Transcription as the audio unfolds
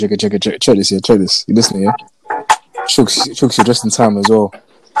Check this here. Check this. You listening? Yeah. Chooks, you're just in time as well.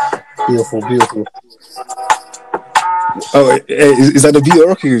 Beautiful. Oh, hey, is that the beat you're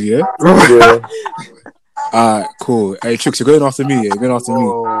rocking with? Yeah. Yeah. Alright, cool. Hey, Chooks, you're going after me. Yeah, you're going after me.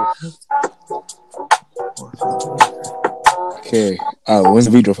 Okay. When's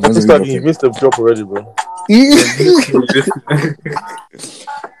the beat drop? You missed the drop already, bro.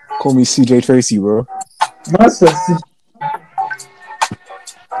 Call me CJ Tracy, bro.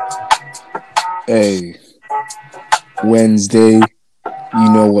 Hey, Wednesday, you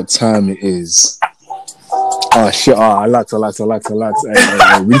know what time it is. Oh shit! I like. Hey, we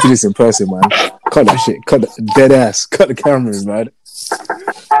need to do this in person, man. Cut that shit. Cut the dead ass. Cut the cameras, man.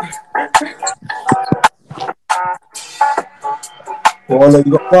 Well,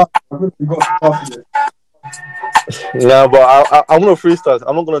 you got fast. Yeah, but I'm gonna freestyle.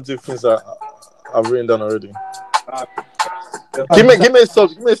 I'm not gonna do things that I've written down already. Give me a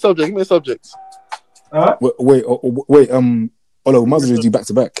subject. Huh? Wait. Olo, might as well just do back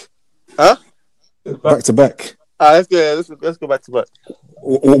to back. Huh? Back to back. Let's go back to back.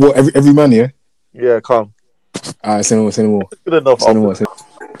 What, every man, yeah? Yeah, calm. Alright, send more. Good enough. Send more.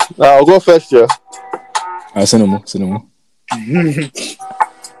 I'll go first, yeah. Alright, send more.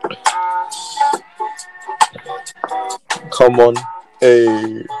 Come on.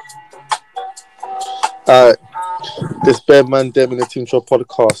 Hey. Alright. This Bad Man Dem in the Team Chop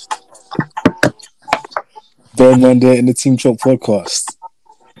podcast. Bad Man there in the Team Chop podcast.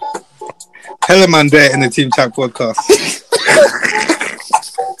 Hella man there in the Team Chat podcast.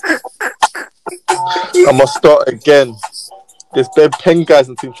 I must start again. There's Bad Pen guys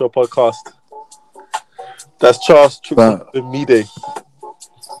in the Team Chop podcast. That's Charles Chooks and Mide.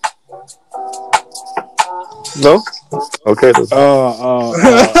 No? Okay.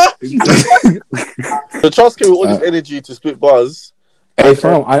 So Charles came with all this energy to spit bars. Hey,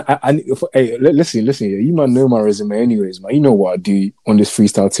 fam, hey, listen. You might know my resume, anyways, man. You know what I do on this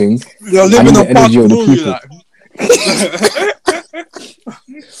freestyle thing. You're living a past movie, like.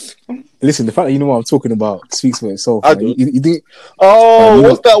 Listen, the fact that you know what I'm talking about speaks for itself. I do. You think?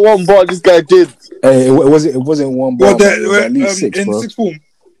 What's that one bar this guy did? Hey, it wasn't one bar. It was at least six, in bro. sixth form.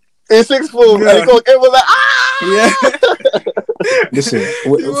 In sixth form, Yeah. and it was like, Yeah. Listen,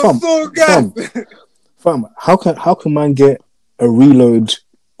 fam. How can man get a reload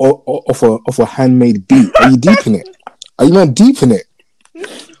off a handmade beat? Are you deep in it? Are you not deep in it?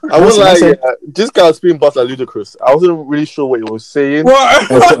 I was like, this guy was spitting bars like ludicrous. I wasn't really sure what he was saying.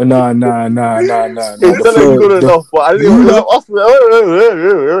 What? Nah. It's still good enough, but I didn't even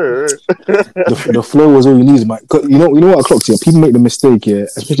The flow was all you need, man. You know what I clocked here? People make the mistake here,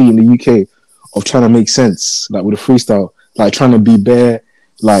 especially in the UK, of trying to make sense, like with a freestyle, like trying to be bare,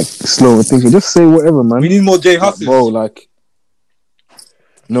 like slow and things. Just say whatever, man. We need more J Husses. Bro, like,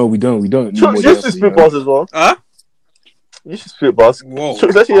 no, we don't. Need more you should spit bars as well. Huh? You should spit bars. Whoa. It's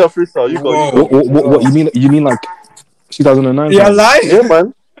actually a freestyle. You got. What you mean like 2009? Yeah, like. Yeah,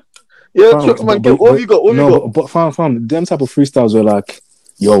 man. Yeah, Fam, man. What have you got? What have you got? But fam, them type of freestyles were like,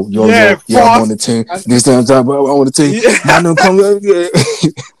 yo, Yeah, I'm on the team. This time, I'm on the team. Man, don't come.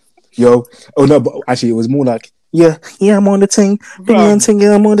 Yo, oh no, but actually, it was more like, yeah, I'm on the team. I'm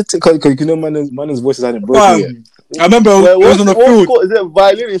on the team. Because you know, man's voices hadn't broken yet. I remember it was on the field. Is it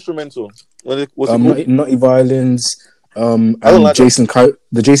violin instrumental? Naughty Violins. like Jason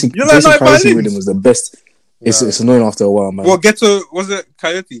Jason Coyote rhythm was the best. It's annoying after a while, man. Well, was it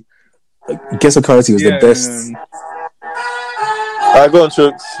Coyote? Ghetto Coyote was the best. Alright, go on,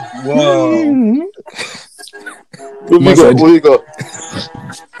 Chooks. Wow. What you got?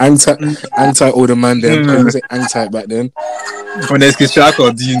 Anti older man then. I was anti back then. When they get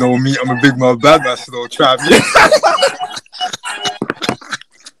Shaka, do you know me? I'm a big man, bad man, slow trap.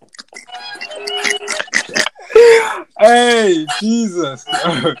 Hey, Jesus.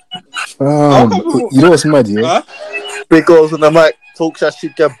 You know what's mad, yeah? Huh? Because when I might talk that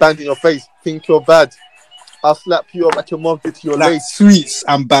shit, get banged in your face. Think you're bad. I'll slap you up at your mom to your Like lace. sweets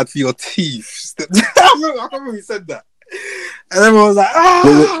and bad for your teeth. I can't remember he said that. And everyone was like,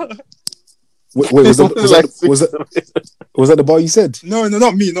 ah! Wait, was that the bar you said? No,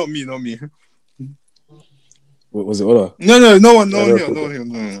 not me. Was it Ola? No one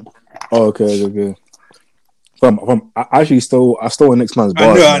here. Oh, okay. Fam, I stole a next man's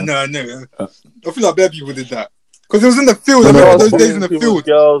bar. I know. I feel like bad people did that. Because it was in the field. I remember those days in the field.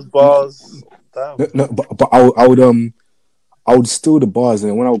 Girls, bars. Damn. No, but I would steal the bars, and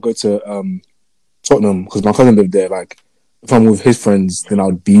then when I would go to Tottenham, because my cousin lived there, like, if I'm with his friends, then I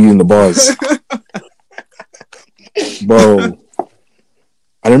would be in the bars. Bro.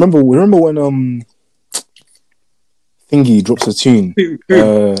 I remember when Thingy drops a tune.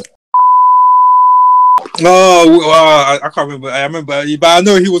 Who? No, I can't remember. I remember, but I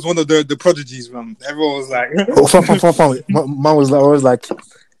know he was one of the prodigies, man. Everyone was like, fam. Man was like,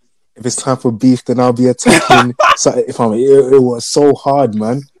 if it's time for beef, then I'll be attacking. So it was so hard,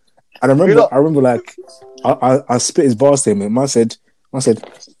 man. And I remember like, I spit his bars to him, and man said,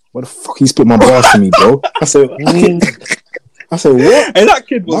 what the fuck he spit my bars to me, bro? I said, what? and that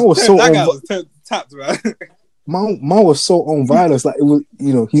kid was that guy was tapped, man. Man was so on violence, like it was,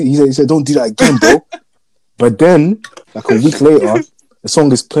 you know, he said, don't do that again, bro. But then, like a week later, the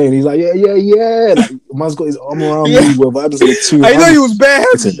song is playing. He's like, yeah. Like, man's got his arm around me. Where I just like two. I know he was bare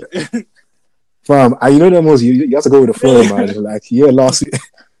heavy. Fam, you know them was you have to go with the flow, man. Like, yeah, last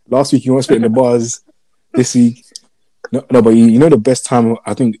week you weren't spitting the bars. This week, no, but you know the best time.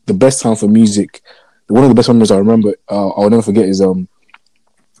 I think the best time for music. One of the best memories I remember. I'll never forget is you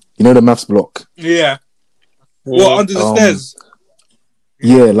know the maths block. Yeah. What, under the stairs?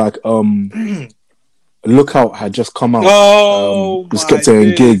 Yeah, like Lookout had just come out. Oh, with Skepta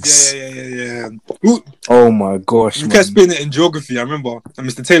and Gigs. Yeah. Oh my gosh, you kept spinning it in geography. I remember, and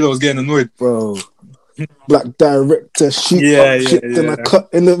Mr. Taylor was getting annoyed, bro. Black director, shit, then I cut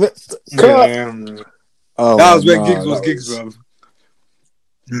in the cut. Yeah. Oh, that was where Gigs was Gigs, bro.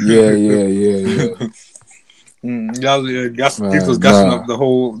 Yeah. Gigs was gassing up the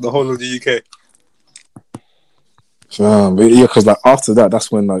whole of the UK. Yeah, because like after that, that's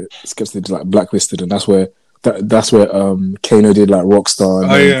when like Skepta did like Blacklisted, and that's where Kano did like Rockstar.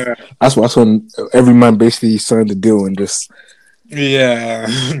 And that's when every man basically signed the deal and just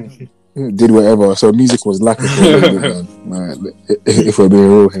did whatever. So music was lacking for a little bit, man. If we're being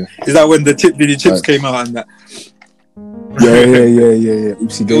real here, is that when the Diddy Chips came out and that? Yeah.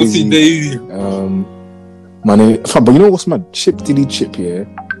 Oopsie Daisy. My name, but you know what's my Diddy Chip? Yeah.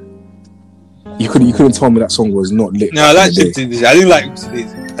 You couldn't tell me that song was not lit. No, I like Chip Diddy. I didn't like Oopsie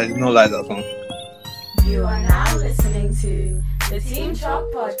Daisy. I did not like that song. You are now listening to the Team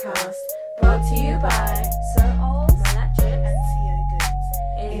Chalk Podcast, brought to you by Sir Ols, Electric, and Theo Goods.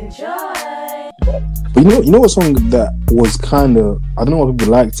 Enjoy! But you know what song that was kind of, I don't know why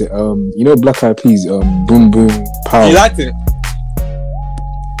people liked it. You know Black Eyed Peas, Boom Boom Pow. You liked it?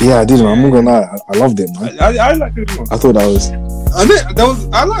 Yeah, I did. I'm not gonna lie, I loved it, man. I liked it. I thought that was. I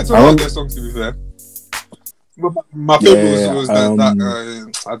liked a lot of their songs, to be fair. My favorite was that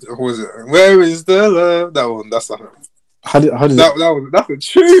what was it? Where is the love? That one. That's the. That's a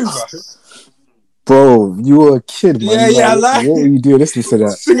tune, man. Bro, you were a kid, man. Yeah, I like. What were you doing listening to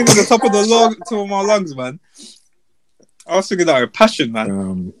that? Singing at the top of my lungs, man. I was singing that with passion,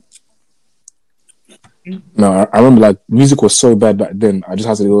 man. No, I remember like music was so bad back then. I just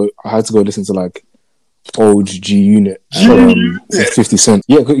had to go listen to like old G Unit, 50 Cent.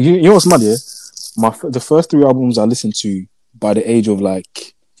 Yeah, you know what's mad? Yeah, the first 3 albums I listened to by the age of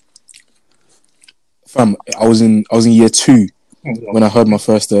like, fam, I was in year 2 when I heard my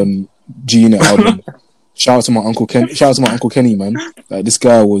first G Unit album. Shout out to my uncle Kenny, man. Like this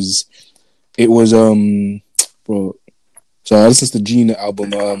guy was, bro. So I listened to the G Unit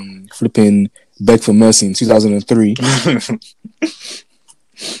album, flipping Beg for Mercy in 2003.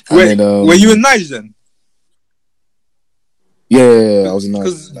 Were you in Niger then? Yeah, I was in Niger.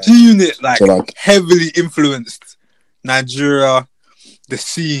 Because G Unit heavily influenced Nigeria, the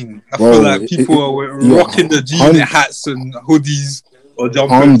scene. I feel like people were rocking the G Unit hats and hoodies or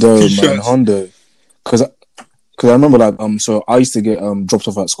jumpers, t-shirts. Hondo. Because I remember so I used to get dropped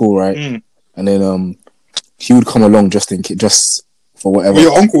off at school, right? And then he would come along just for whatever.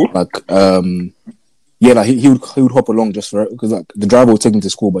 Your uncle? Yeah, like he would hop along just for it because like the driver would take him to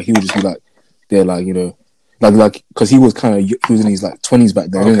school, but he would just be like there, like, you know, like because he was in his like 20s back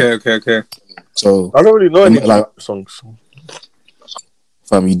then. Okay. So I don't really know any like songs.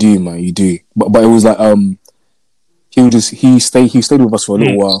 Fam, you do, man, you do. But it was like he stayed with us for a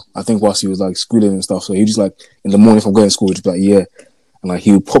little while. I think whilst he was like schooling and stuff. So he just like in the morning from going to school, he'd just be like and like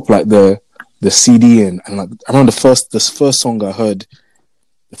he would pop like the CD in, and like I remember the first song I heard.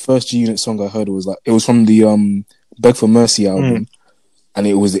 The first G Unit song I heard was like it was from the Beg for Mercy album, and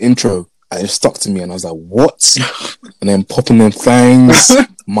it was the intro, and it stuck to me, and I was like, "What?" And then Popping Them Fangs,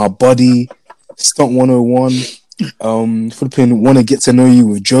 My Body, Stunt 101, flipping Wanna Get to Know You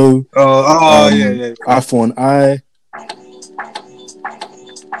with Joe. Yeah. Eye for an Eye.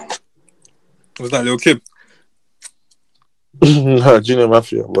 Was that Lil Kim? No, Junior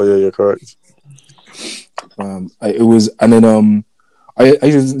Mafia. Well, yeah, you're correct. It was, and then I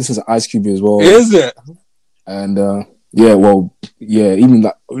used to listen to Ice Cube as well. Is it? And even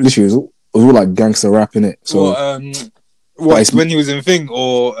like literally it was all like gangster rap in it. So What, when he was in Thing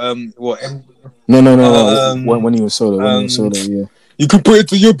or what? No. When he was solo, yeah. You can put it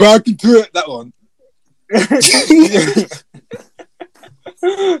to your back into it. That one.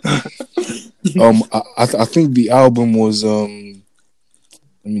 I think the album was let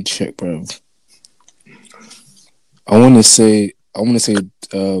me check, bro. I want to say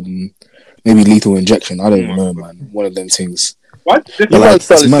maybe Lethal Injection. I don't even know, man. One of them things. What? You might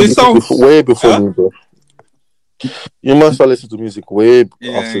start listening way before me, bro. You must start listening to music way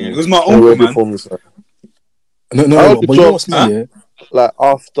after me. It was my own, man. Before me, sir. No, but you know what's me, like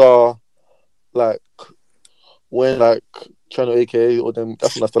after, like when like Channel AKA or them,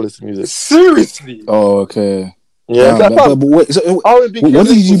 that's when I started listening to music. Seriously? Oh, okay. Yeah. But wait, so, what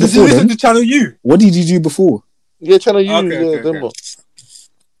did you do before then? To Channel U? What did you do before? Yeah, Channel U. Okay.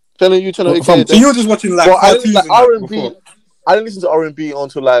 Channel U, Channel AKA. So you were just watching like cartoons and R&B. I didn't listen to R&B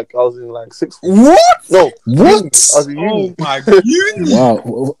until like I was in like 6th. What? No. What? I was in uni. Oh my god.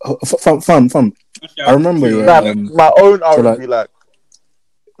 Wow. Fun. I remember. My own R&B, like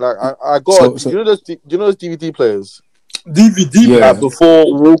I got. You know those DVD players. DVD. Like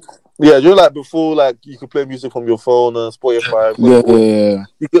before. Yeah, you know, like before, like you could play music from your phone and Spotify. Yeah.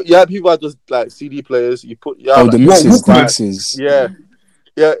 You had people that just like CD players. You put the mixes. Yeah.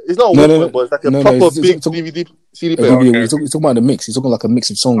 It's not a Walkman, but it's like a proper big DVD CD player. Okay. You're talking about the mix. You're talking like a mix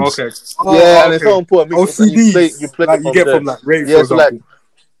of songs. Okay. And if someone put a mix of CDs, you play like you get from like rave, for example. Like,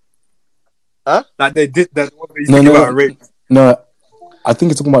 huh? Like they did that. No. No, I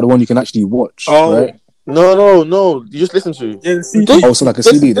think you're talking about the one you can actually watch. Right? No. You just listen to. Yeah, CD. So like a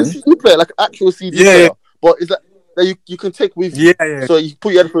CD then? CD player, like an actual CD player. But it's like that you can take with you. Yeah. So you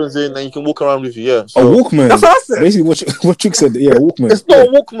put your headphones in and you can walk around with you. Yeah. So, a Walkman. That's what I said. Basically, what Trick said. Yeah, Walkman. It's not a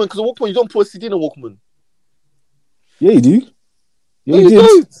Walkman because a Walkman you don't put a CD in a Walkman. Yeah, you do. Yeah, you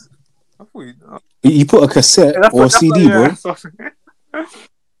do. You put a cassette or a CD, bro.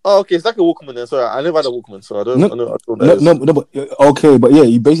 Oh, okay, it's like a Walkman then. Sorry, I never had a Walkman, so I don't know. But okay, but yeah,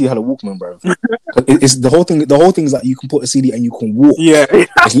 you basically had a Walkman, bro. It's the whole thing. The whole thing is that you can put a CD and you can walk. Yeah, it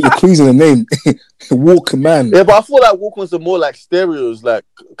clues in the name, Walkman. Yeah, but I feel like Walkmans are more like stereos, like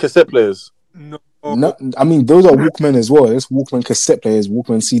cassette players. No, I mean those are Walkman as well. It's Walkman cassette players,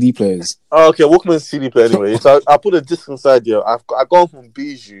 Walkman CD players. Oh, okay, Walkman CD player anyway. So I put a disc inside here. I gone from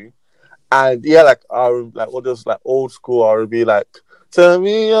Bijou, and like all those like old school R&B, like Turn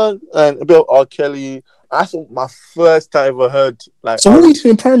Me On and a bit of R. Kelly. That's my first time ever heard. Like, so what were you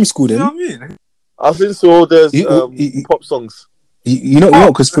doing in primary school then? You know what I mean? I was listening to all those pop songs. You know,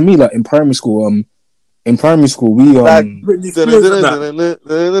 because for me, like in primary school, we like, oh my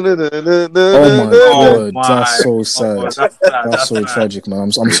god, that's so sad. That's so tragic,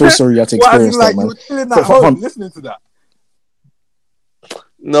 man. I'm so sorry you had to experience that, man. You were chilling at home listening to that.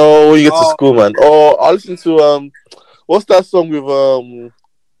 No, when you get to school, man. Oh, I listen to what's that song with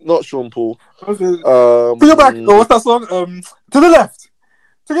not Sean Paul? Put your back. Oh, what's that song? To the left.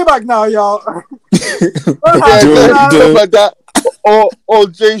 Take it back now, y'all. Like that. Or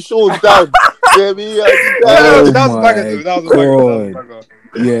Jay Sean down. That was a banger.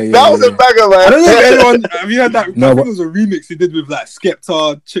 That was a banger, man. I don't know if anyone have you heard that? No, I think it was a remix he did with like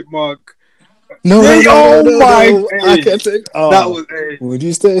Skepta, Chipmunk. I can't take. That was. Would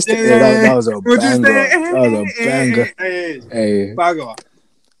you stay? That was a banger. Hey, banger.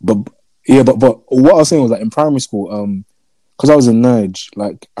 But what I was saying was like in primary school, because I was a nerd.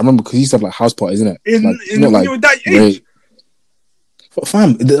 Like I remember because you used to have like house parties, isn't it? When you were that age.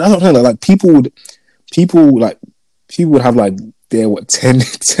 Fam, I don't know. Like people would have like their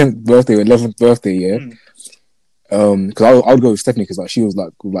 10th birthday or 11th birthday, yeah. Because I would go with Stephanie because like she was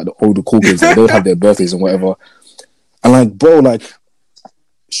like with, like the older cool kids, like, they would have their birthdays and whatever. And like, bro, like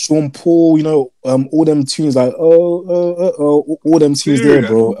Sean Paul, you know, all them tunes like all them tunes there,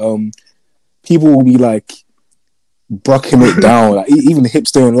 bro. People will be like bucking it down, like even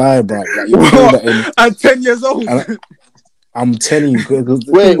Hipster and Live, bro. Like, I'm 10 years old. I'm telling you.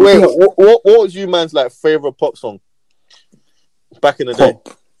 Wait. What was you man's like favorite pop song back in the day?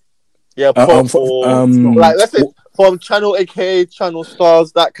 Yeah, pop. Like let's say from Channel AKA Channel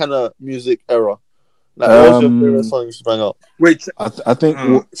Stars, that kind of music era. Like, what was your favorite song you sprang up? Wait, I think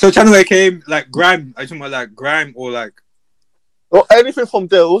so. Channel AKA like grime. Are you talking about like grime or like? Or anything from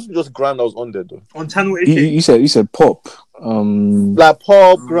there. It wasn't just grime that was on there though. On Channel AKA, you said pop. Like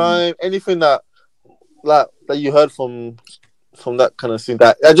pop, grime, anything that you heard from that kind of scene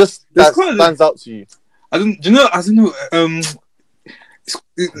that stands out to you. I don't know.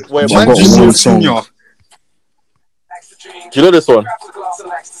 Wait, man, Junior. Do you know this one?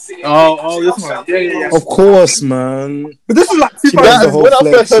 Oh, this one. Yeah. Of course, man. But this is like when I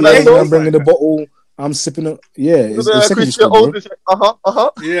first heard that song, I'm bringing the bottle. I'm sipping it. Yeah, it's secondary school, bro.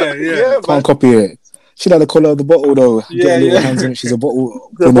 Yeah. Can't copy it. She like the color of the bottle though. Get little hands on it. She's a bottle.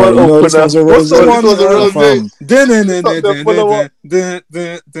 You know, this one's a rose. She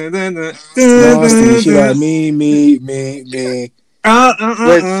like me.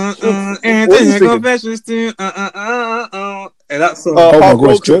 That song. Oh my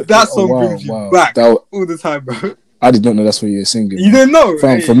gosh, that song brings you back all the time, bro. I did not know that's what you were singing. You didn't know?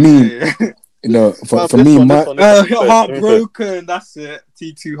 For me, you know, for me, my Heartbroken. That's it.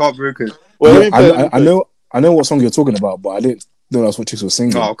 T2 Heartbroken. Well, yeah, I know what song you're talking about, but I didn't know that's what Chicks was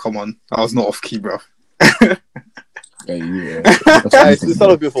singing. Oh, come on. I was not off key, bro. It's not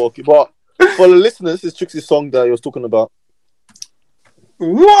a beautiful key, but for the listeners, this is Trixie's song that he was talking about.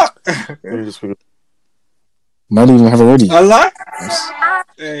 What? Might even have it ready. I like.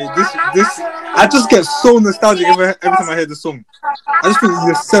 Hey, this. I just get so nostalgic every time I hear the song. I just think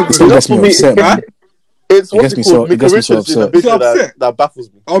you're seven. It gets me upset, man. It's what you call Mika Richards in the video that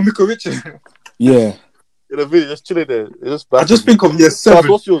baffles me. Oh, Mika Richards. Yeah. In the video, just chilling there. I just think of year 7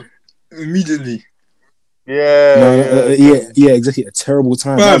 what's yours? Immediately. Yeah. Yeah, exactly. A terrible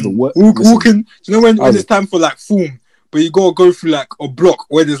time. Walking. You know when it's time for like form, but you gotta go through like a block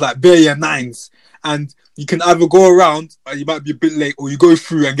where there's like bare year 9s, and you can either go around, or you might be a bit late, or you go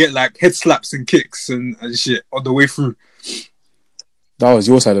through and get like head slaps and kicks and shit on the way through. That was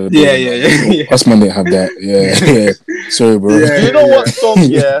your side of the building. Yeah. Us man didn't have that. Yeah. Sorry, bro. Yeah. Do you know what song?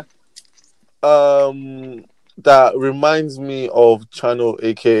 That reminds me of Channel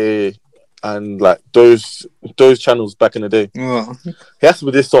AKA and like those channels back in the day. Oh. It has to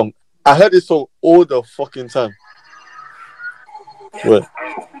be this song. I heard this song all the fucking time. What?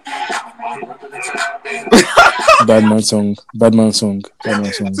 Badman song.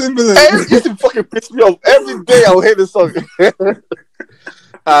 It fucking pissed me off. Every day I'll hear this song.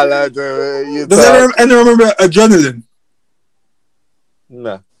 I like the way you talk. Does anyone remember Adrenaline?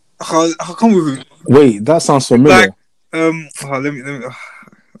 Nah. How come we... Wait, that sounds familiar. Like, let me.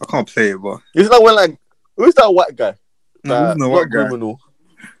 I can't play it, but isn't that when like who's that white guy? No, no white guy. Criminal.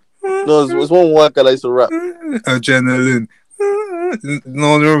 No, it was one white guy that used to rap. Adrenaline.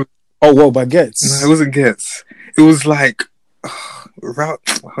 No. Oh, what by Gets? No, it wasn't Gets. It was like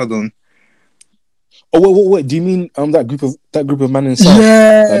hold on. Oh wait! Do you mean that group of men inside?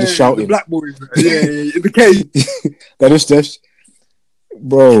 Yeah, that just shouting. The black boys. Yeah. The cage. That is just,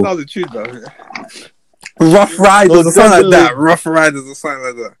 bro. That was the tune, though. Rough Riders or something like that. Rough Riders or something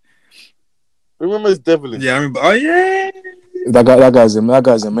like that. Remember it's Devilish. Yeah, I remember. Oh yeah. That guy's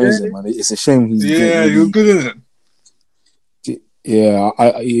amazing, man. It's a shame he's he was good, isn't it? Yeah,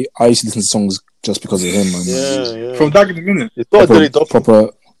 I used to listen to songs just because of him, man. Yeah. From Dagenham, innit? It's got a Jelly Doppy.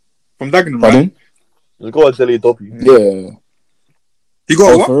 From Dagenham, right? It's got a Jelly Doppy. Yeah. You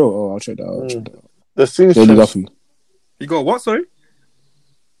got what? For real? Oh, I'll check that out. The Jelly Doppy. You got what, sorry?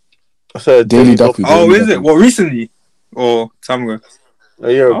 I said Daily Duffy. Oh, is it? What, recently? Or time ago? A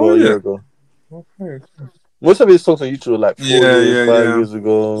year ago. Okay. Most of his songs on YouTube are like 5 years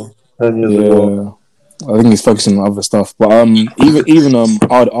ago, 10 years ago. I think he's focusing on other stuff, but even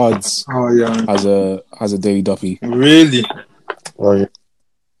Odd Odds has a Daily Duffy. Really? Oh yeah.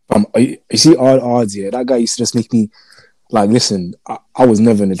 You see Odd Odds, that guy used to just make me like, listen, I was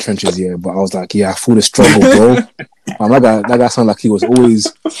never in the trenches, but I was like, I feel the struggle, bro. That guy sounded like he was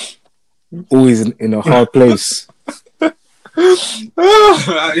always in a hard place. He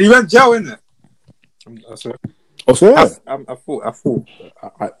went jail, innit? Oh, so yeah.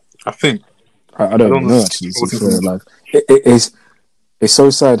 I think. I don't know actually. Like it's so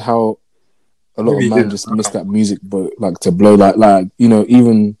sad how a lot of men just miss that music, but like to blow like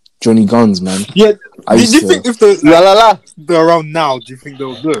even Johnny Guns, man. Yeah. Do you think if they're around now, do you think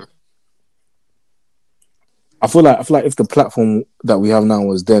they'll blow? I feel like if the platform that we have now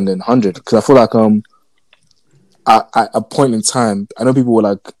was then 100, because I feel like at a point in time, I know people were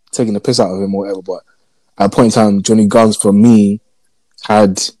like taking the piss out of him or whatever, but at a point in time, Johnny Guns for me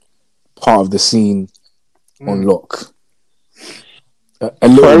had part of the scene on lock. A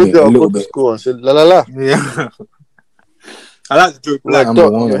little bit. School and said, la la la. Yeah. I like to do black.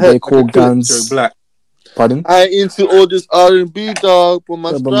 They call Guns. Black. Pardon? I into all this R&B, dog, but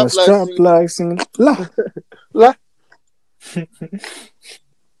my strap like singing la la.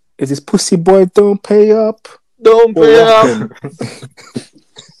 Is this pussy boy don't pay up? Don't pay up.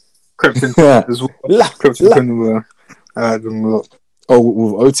 Krypton. Oh,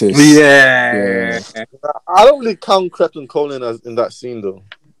 with Otis. Yeah. I don't really count Krypton Colin as in that scene though.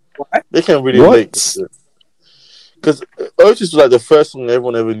 What? They can't really relate. Because Otis was like the first song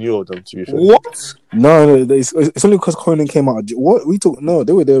everyone ever knew of them, to be fair. What? No, it's only because Conan came out. What we talk? No,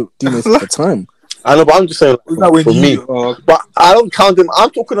 they were doing this at the time. I know, but I'm just saying like, for me. But I don't count them. I'm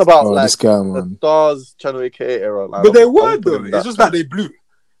talking about like this guy, the Stars Channel AK era. Like, but they were though. It's just that they blew.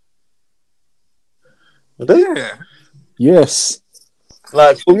 Were they? Yeah. Yes.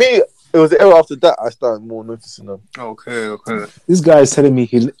 Like for me, it was the era after that I started more noticing them. Okay. This guy is telling me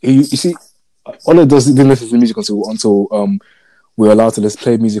he you see, all it does didn't listen to music until we're allowed to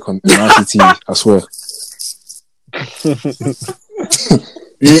play music on ICT. I swear.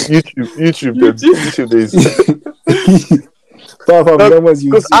 YouTube days.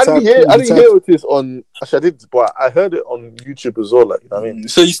 Because I didn't hear this on. Actually, I did, but I heard it on YouTube as well. Like, you know what I mean?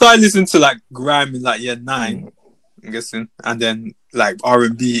 So you started listening to like grime in like year 9, I'm guessing, and then like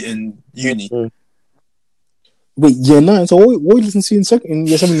R&B in uni. Wait, year 9. So what you listen to in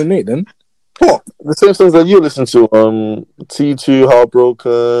year 7 and 8 then? What? The same songs that you listen to. T2,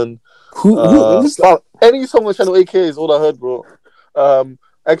 Heartbroken. Who any song on Channel AK is all I heard, bro.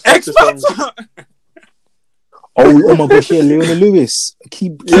 X Factor songs. Oh my gosh, yeah, Leona Lewis.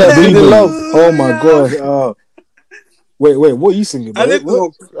 Keep Bleeding Love. Oh my god. Wait, what are you singing, bro?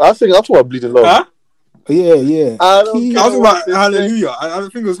 I'm talking about Bleeding Love. Huh? Yeah. I was talking about Hallelujah. I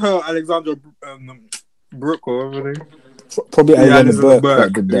think it was her, Alexandra Brooke or whatever. Probably Alexandra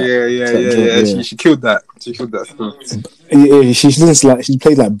Burke. Yeah. She killed that. Yeah, she listens like she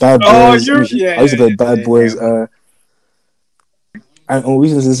plays like Bad Boys. I used to play Bad Boys. And we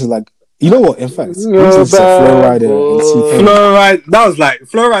used to listen like, you know what? In fact, we used to listen to Flo Rida and T-Pain. Flo Rida, that was like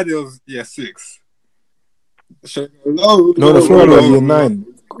Flo Rida was 6. No, Flo Rida was year 9.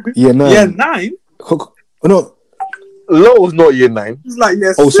 Year 9. Year 9? No. Low was not year 9. It's like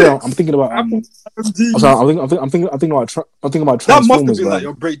year 6. Oh, sorry, I'm thinking about. I'm thinking about Transformers. That must have been like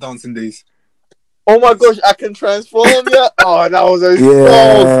your breakdancing days. Oh my gosh, I can transform, yeah. Oh, that was a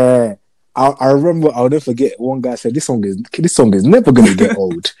song. I remember. I'll never forget. One guy said, "This song is never gonna get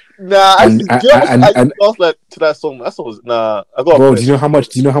old." Nah, I lost like to that song. That song was I got. Bro, do you know how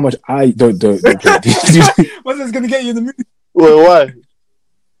much I don't play? What's this gonna get you in the mood? Well, why?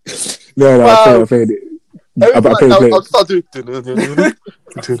 No, I played it. I'll start doing.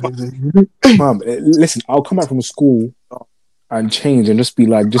 Mom, listen. I'll come back from school and change and just be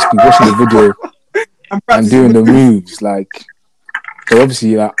watching the video and doing the moves like. So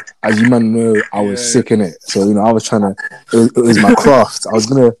obviously, like, as you man know, I was sick in it. So I was trying to. It was my craft. I was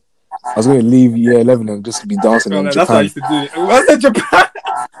gonna leave year 11 and just be dancing in Japan. That's how I used to do it. What's in Japan?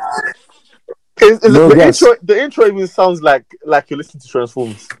 The intro even sounds like you're listening to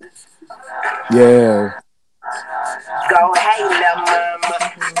Transformers. Yeah. Go hey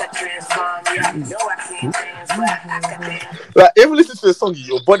mama, transform you. Like even listening to the song,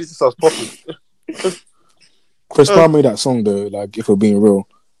 your body just starts popping. Chris Brown made that song though, like if we're being real.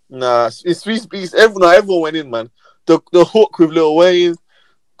 Nah, it's Sweet Speaks. Everyone went in, man. The hook with Lil Wayne,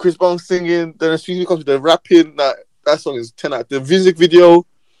 Chris Brown singing, then Sweet Speaks comes with the rapping. That song is 10 out. The music video,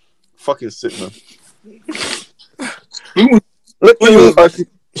 fucking sick, man. Look,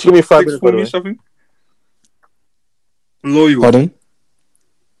 she gave me 5 minutes. By the way. Loyal. Pardon?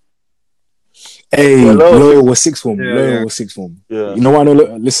 Hey, Loyal was 6th form. Loyal was 6th form. Yeah. You know what I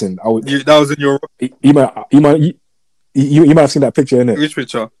know? Listen, that was in your. You might have seen that picture, innit? Which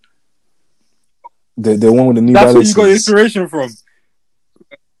picture? The one with the New That's Balances. where you got inspiration from.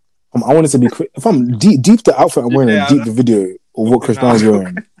 I wanted to be quick. If I'm deep the outfit I'm wearing, deep the video of what Chris Brown's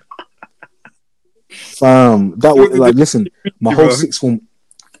wearing. That was like, listen, my whole 6th form.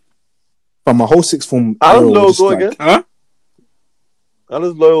 My whole 6th form. I don't know. Go again. Huh? How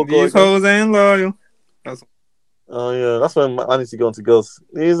does Loyal go? These hoes ain't loyal. Oh yeah, that's when I need to go into girls.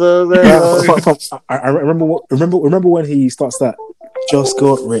 These hoes ain't loyal. I remember when he starts that just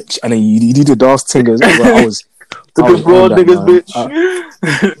got rich, and then you do the dance thing. I was the broad niggas, bitch.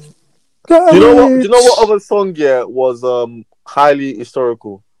 Do you know what other song? Yeah, was highly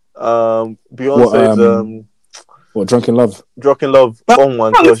historical. Beyonce's what Drunken Love? Drunken Love. Oh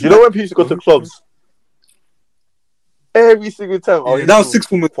my gosh! You know when people used to go to clubs. Every single time. That was 6th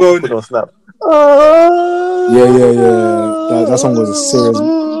form as well. Put on Snap. Yeah. That song was a serious.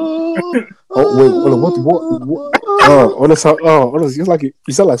 Oh wait, what? Oh, that's how. Oh, it's like you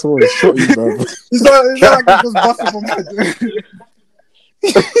sound like someone was shot you, bro. You sound like you just busted from head.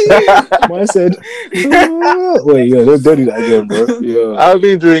 I said, wait, don't do that again, bro. Yeah. I've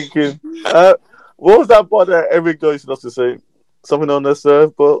been drinking. What was that part that every girl used to say? Something on the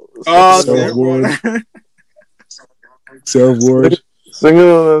surfboard. Self-word. Singing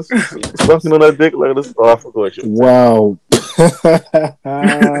on us, sucking on her dick like this. Oh, I forgot you. Wow.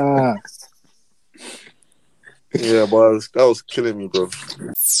 Yeah, but that was killing me, bro.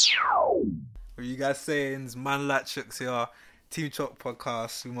 What you guys saying? Man, Latchooks here. Team Chop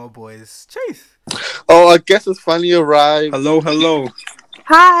podcast with my boys. Chase. Oh, I guess it's finally arrived. Hello.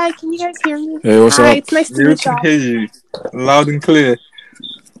 Hi, can you guys hear me? Hey, what's up? It's nice to meet you. We can hear you loud and clear.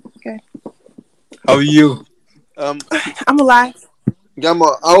 Okay. How are you? I'm alive.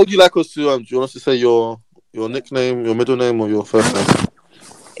 Yama, how would you like us to? Do you want us to say your nickname, your middle name, or your first name?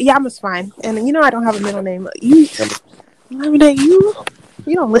 Yama's fine, and I don't have a middle name. You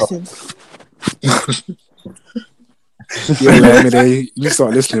don't listen. Yeah, Lamide, you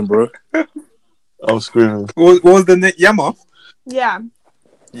start listening, bro. I'm screaming. What was the name? Yama? Yeah.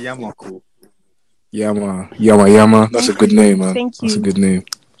 Yama, cool. Yama. That's a good name, man. Thank you. That's a good name.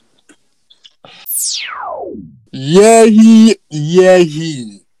 Yeah.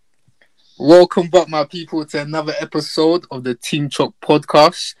 Welcome back, my people, to another episode of the Team Chop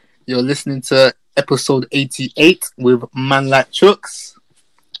podcast. You're listening to episode 88 with Man Like Chooks.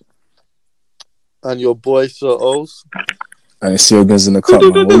 And your boy, Sir O's. I see your guys in the cup,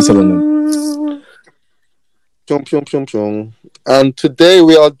 man. What are you telling them? Chum. And today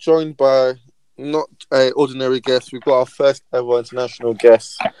we are joined by not an ordinary guest. We've got our first ever international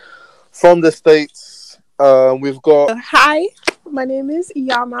guest from the States. We've got... Hi, my name is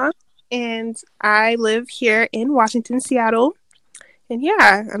Yama, and I live here in Washington, Seattle. And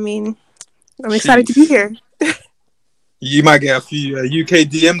yeah, I'm excited to be here. You might get a few UK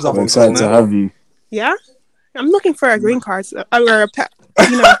DMs. I'm excited to have you. Yeah? I'm looking for a green card or a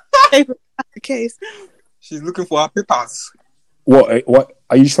paper case. She's looking for her papers. What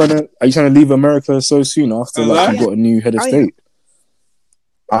are you trying to leave America so soon after you got a new head of state?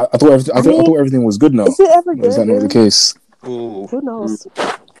 I thought everything was good now. Is it ever good? Is that not the case? Ooh. Who knows?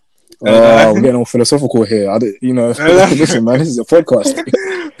 We're getting all philosophical here. Listen, man, this is a podcast.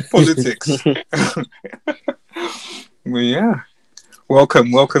 Politics. Well, yeah.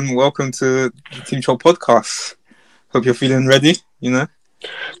 Welcome to the Team Chop podcast. Hope you're feeling ready, I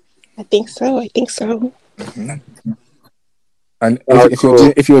think so. Mm-hmm. And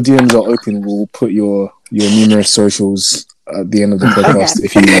if your DMs are open, we'll put your numerous socials at the end of the podcast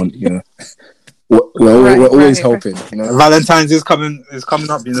if you want. We're always helping. Valentine's is coming up. It's coming.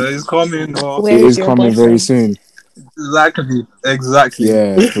 It is coming very soon. Exactly.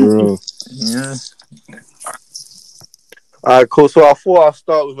 Yeah, for real. Yeah. Alright, cool. So I thought I'll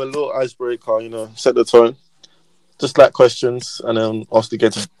start with a little icebreaker, set the tone. Just like questions, and then obviously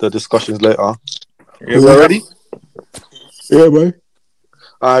get to the discussions later. You ready? Yeah, boy.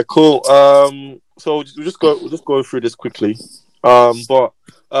 Alright, cool. So we'll just go through this quickly. So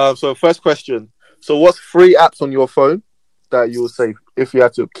first question. So what's 3 apps on your phone that you would say if you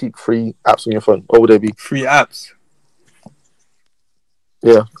had to keep 3 apps on your phone? What would they be? 3 apps?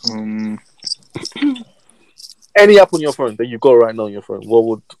 Yeah. Any app on your phone that you got right now on your phone, if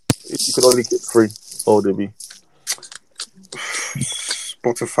you could only get 3, what would they be?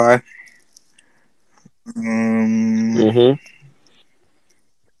 Spotify.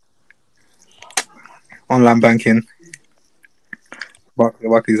 Online banking.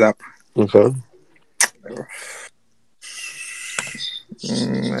 Barclays app. Okay.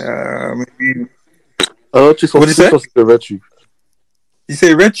 Maybe. What did you say? RedTube. You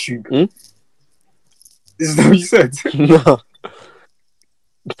say RedTube? Is that what you said? No.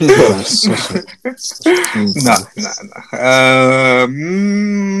 No.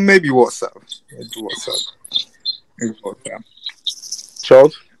 Maybe WhatsApp.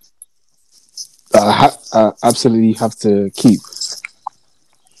 Charles? I absolutely have to keep,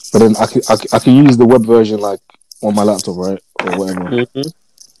 but then I can use the web version like on my laptop, right, or whatever. Mm-hmm.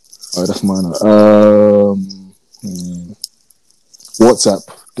 Alright, that's mine. WhatsApp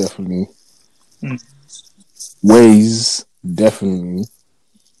definitely. Waze definitely.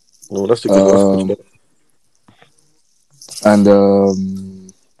 Oh, that's a good one. And hold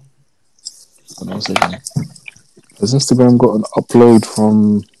on a second. Has Instagram got an upload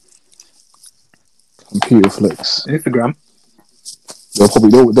from Computerflix? Instagram.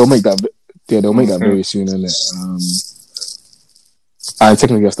 They'll make that. Yeah, they'll make that very soon, innit? I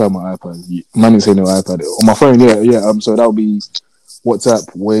technically started my iPad. Man didn't say no iPad on my phone. Yeah. So that'll be WhatsApp,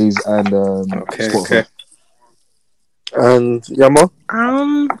 Waze, and Spotify. Okay. And Yama?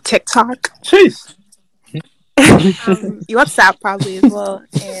 TikTok. Jeez. WhatsApp probably as well,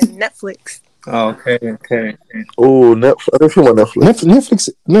 and Netflix. Oh, okay. Oh, Netflix. I don't feel like Netflix.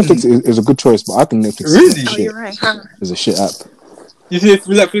 Netflix is a good choice, but I think Netflix really? Oh, you're right. Huh? Is a shit app. You think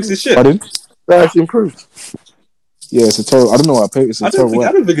Netflix is shit? Pardon? That's improved. Yeah, it's a terrible. I don't know what I pay. It's a terrible.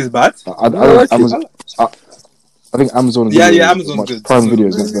 I don't think it's bad. I think Amazon. Amazon's good. Prime Video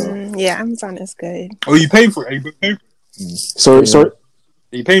is better. Yeah, Amazon is good. Oh, you paying for it? Are you paying for it? Sorry.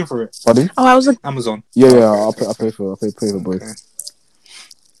 Are you paying for it? Pardon? Oh, I was like, Amazon. Yeah, I'll pay for both. Okay.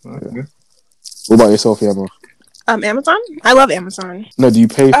 Yeah. What about yourself, Yama? Amazon. I love Amazon. No, do you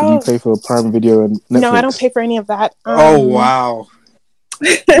pay for Prime Video and Netflix? No, I don't pay for any of that. Oh wow!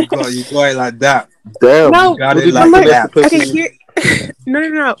 you got it like that. Damn. No, you got it like that. Okay, here.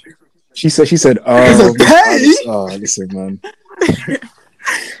 No. She said. Listen, man.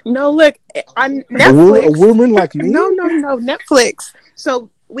 No, look on Netflix. A woman like me? No, Netflix. So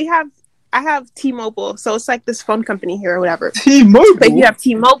I have T-Mobile, so it's like this phone company here or whatever. T-Mobile. But if you have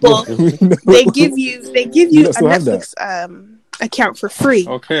T-Mobile, they give you a Netflix account for free.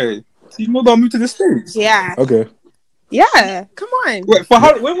 Okay. T-Mobile moved to the States. Yeah. Okay. Yeah. Come on. Wait,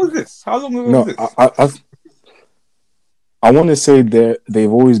 when was this? How long ago was this? I want to say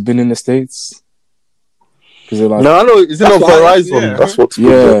they've always been in the States. Like, no, I know. Is it on Verizon? Yeah. That's what's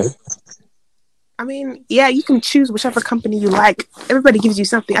yeah. I mean, yeah, you can choose whichever company you like. Everybody gives you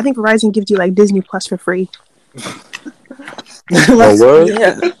something. I think Verizon gives you like Disney Plus for free.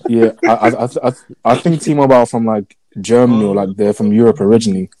 Yeah. I think T-Mobile from like Germany or like they're from Europe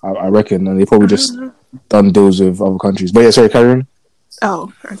originally. I reckon, and they probably just done deals with other countries. But yeah, sorry, carry on.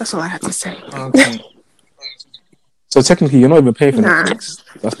 Oh, that's all I have to say. Okay. So technically, you're not even paying for Netflix.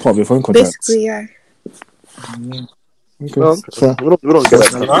 That's part of your phone contract. Basically, yeah. Okay. We don't get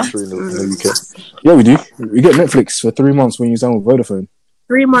that in the UK. Yeah, we do. We get Netflix for 3 months when you sign with Vodafone.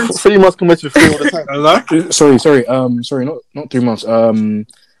 3 months. 3 months come to free all the time. Hello? Sorry, not 3 months.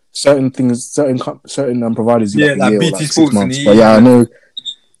 Certain things, certain providers. Yeah, like BT Sports and but yeah, I know.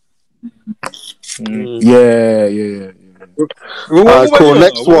 Yeah. Cool.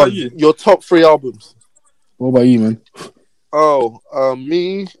 Next one. Your top 3 albums. What about you, man? Oh,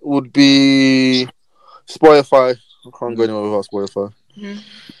 me would be Spotify. I can't go anywhere without Spotify.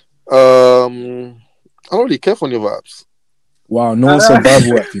 I don't really care for any of the apps. Wow, no one said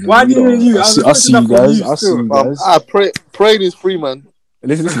Bible app. Why didn't you? I see you guys. Praying is free, man.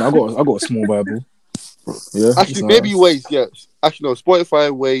 Listen. I got a small Bible. Yeah. Actually, maybe Waze. Yeah. Actually, no. Spotify,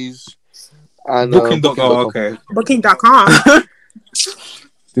 Waze, and Booking.com. Okay. Booking.com.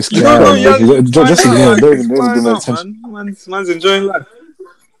 This guy, just ignore. Don't give me attention. Man's enjoying life.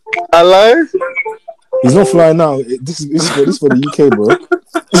 Hello. He's not flying out. This is for the UK, bro.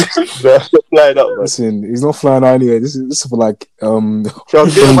 No, he's not flying out, bro. Listen, he's not flying out anyway. This is for like Man,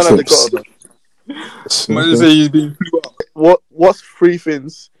 say he's being flew out. What's 3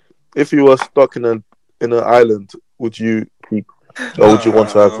 things if you were stuck in an island would you keep or would you want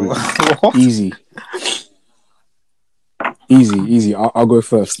to have with you? Easy. I'll go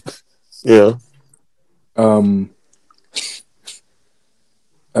first. Yeah.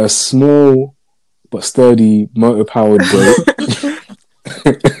 A small but sturdy motor-powered boat.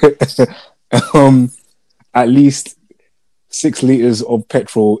 At least 6 liters of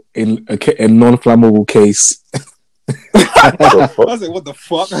petrol in a non-flammable case. I was like, what the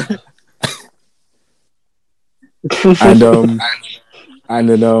fuck? and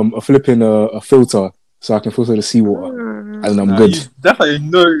then a flipping a filter so I can filter the seawater, and I'm good. You definitely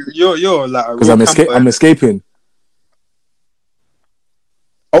know you're like because I'm escaping.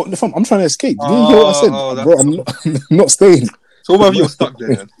 Oh, I'm trying to escape. Did you hear what I said, bro? I'm not staying. So what if you're stuck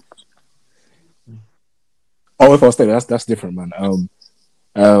there? Then? Oh, if I stay, that's different, man.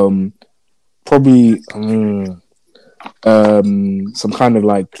 Probably some kind of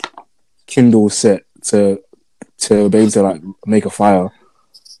like Kindle set to be able to like make a fire.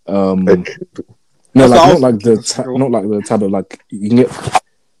 No, like not like the tablet. Like you can get.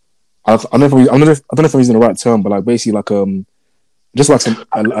 I don't know if I'm using the right term, but like basically like just like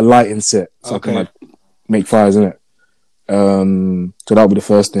a lighting set, so I can like make fires in it. So that would be the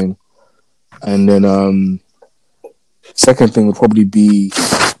first thing, and then second thing would probably be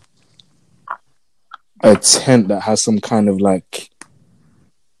a tent that has some kind of like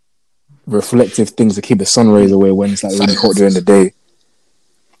reflective things to keep the sun rays away when it's like really hot during the day.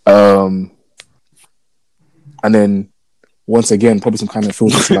 And then once again, probably some kind of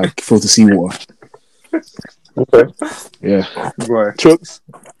filter to like filter seawater. Okay. Yeah. Right. Chooks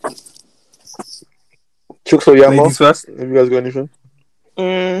or Yama? Ladies first. Have you guys got anything?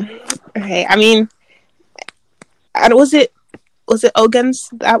 Okay. I mean, was it Ogans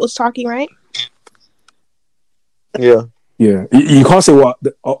that was talking, right? Yeah. Yeah. You can't say what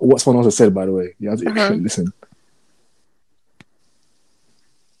someone else has said, by the way. You have to listen.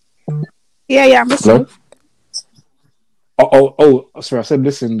 Yeah, I'm listening. Oh, sorry, I said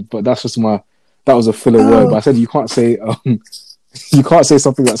listen, but that's just that was a filler word. But I said you can't say something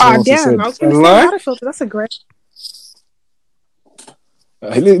that someone else has said. I was going to say water filter. That's a great.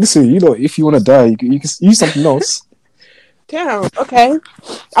 Listen, if you want to die, you can use something else. Damn. Okay.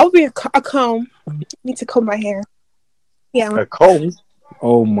 I would be a comb. I need to comb my hair. Yeah. A comb.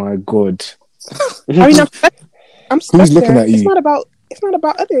 Oh my god. I mean, I'm stuck Who's looking there. at you? It's not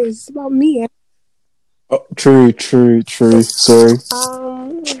about others. It's about me. Oh, true. Sorry. I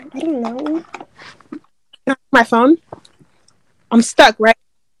don't know. My phone. I'm stuck, right?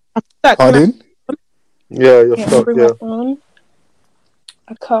 I'm stuck. Pardon? Yeah, you're stuck. Bring Yeah. my phone,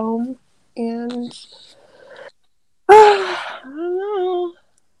 a comb, and I don't know.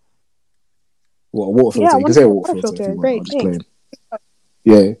 What, a water filter? Yeah, you can say a water filter. If you want. Great, I'm just playing.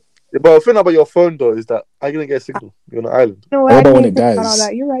 Yeah. But the thing about your phone though is that how you gonna get a signal? You're on an island. You know What about I when didn't it think about dies? all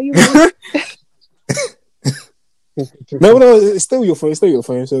that. You're right. No, it's still your phone. So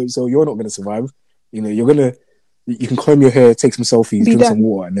you're not gonna survive. You know, you can comb your hair, take some selfies, drink some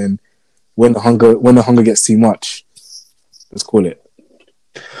water, and then when the hunger gets too much, let's call it.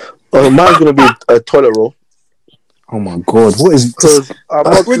 Mine's gonna be a toilet roll. Oh my god, what is? Because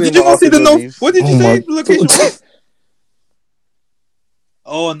did you not see the note? What did you say? The location was?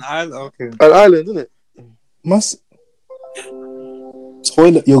 Oh, an island. Okay, an island, isn't it?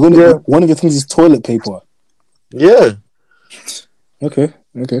 Toilet. One of your things is toilet paper. Yeah. Okay.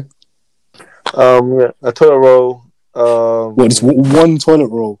 Yeah, a toilet roll. What? Just one toilet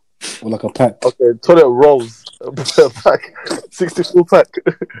roll, or like a pack? Okay, toilet rolls. A pack, 64 pack.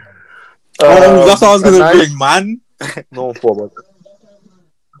 that's what I was gonna bring, man. No problem.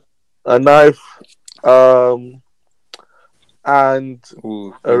 A knife, and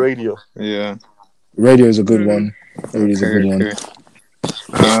a radio. Yeah, radio is a good one. Radio's a good one.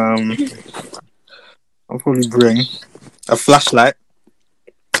 I'll probably bring a flashlight.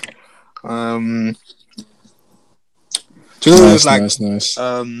 Do you know nice.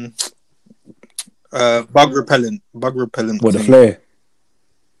 Bug repellent. What, the thing. flare?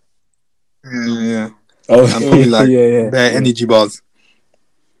 Yeah. Oh, And probably like yeah. their energy bars.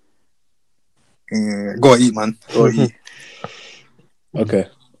 Yeah. Gotta eat, man. Gotta eat. Okay.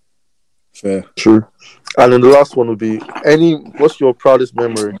 Fair. True. And then the last one would be what's your proudest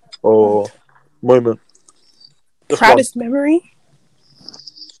memory or moment? Proudest memory?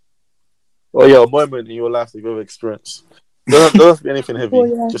 Oh yeah, a moment in your life that you've ever experienced. Doesn't have to be anything heavy. Oh,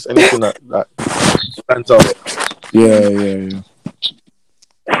 yeah. Just anything that stands out. Yeah.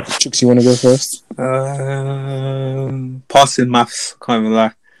 Chicks, you want to go first? Passing maths, can't even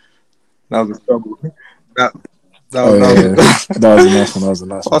lie. That was a struggle. That was a nice one. That was a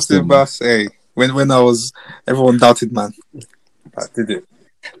nice one. Passing maths, hey. When everyone doubted, man. I did it.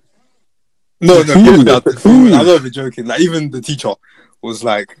 No, people doubted. I'm not even joking. Like, even the teacher was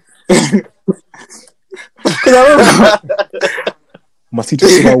like... My teacher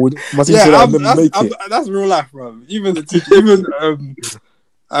said I would. My teacher said I would make it. That's real life, bro. Even the teacher,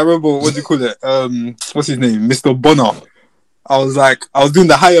 I remember, what do you call it? What's his name? Mr. Bonner. I was doing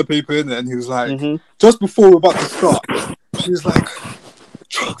the higher paper, and he was like, just before we're about to start, he was like,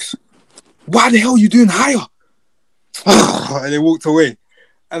 Chucks, why the hell are you doing higher? And they walked away.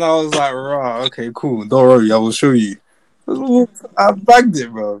 And I was like, right, okay, cool. Don't worry, I will show you. I bagged it,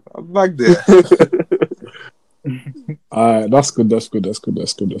 bro. I bagged it. Alright, that's good. Oh, that's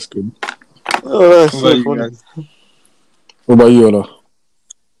so funny. What about you, Ola?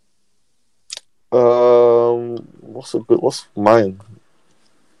 What's mine?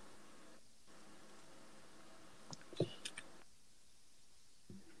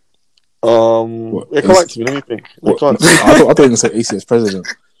 Yeah, come back to me. Let me think. I thought you were going to say ACS president.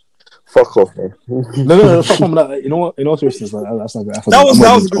 Fuck off, man. No. Fuck off. You know what? In all seriousness, that's not good. That was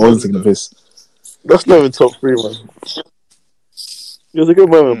a good one. Taking the piss. That's not even top 3, man. It was a good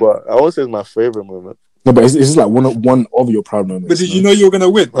moment, but I won't say it's my favorite moment. No, but it's just like one of your proud moments. But did you know you were gonna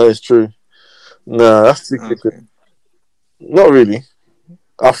win? That is true. Nah, that's too quick. Not really.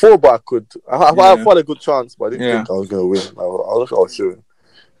 I thought, but I could. I had a good chance, but I didn't think I was gonna win. I was sure.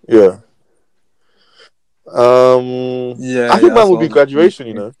 Yeah. I think mine would be graduation.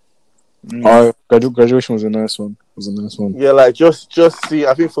 You know. Graduation was a nice one. Yeah, like just see.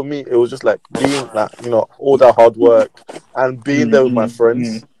 I think for me, it was just like being like all that hard work and being there with my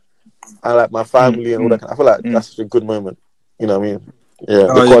friends and like my family and all that. I feel like that's a good moment. You know what I mean? Yeah.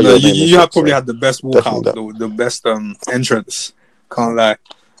 You have probably had the best walkout, the best entrance. Can't lie.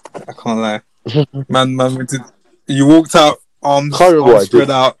 I can't lie. man, you walked out arms spread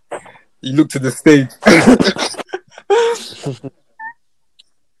out. You looked at the stage.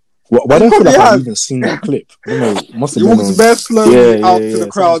 Why don't I feel like I've even seen that clip? I don't know. Must have he walks very slowly out to the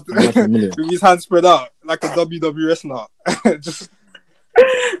crowd with his hands spread out like a WWE wrestler. Just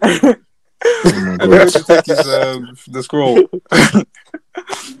And he went to take his the scroll.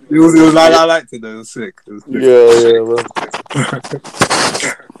 It was like I liked it though. It was sick.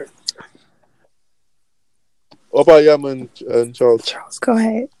 What about Yam and Charles? Charles, go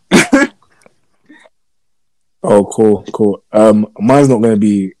ahead. Oh, cool. Mine's not going to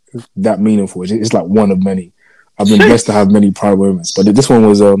be that meaningful. It's like one of many. I've been blessed to have many proud moments, but this one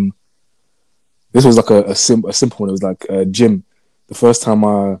was like a simple one. It was like gym. The first time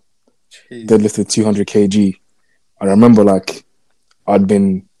I deadlifted 200 kg, I remember like I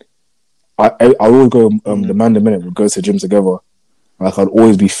always go the man the minute would go to the gym together. Like I'd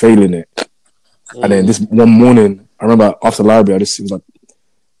always be failing it, and then this one morning I remember after library it was like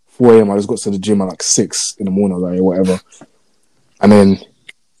 4 a.m. I just got to the gym at like 6 in the morning. I was like, yeah, whatever. And then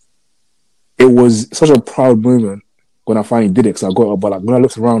it was such a proud moment when I finally did it because I got up. But like when I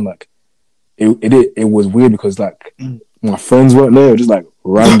looked around, like it was weird because like my friends weren't there, just like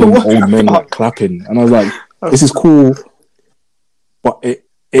random old men like clapping, and I was like, this is cool. But it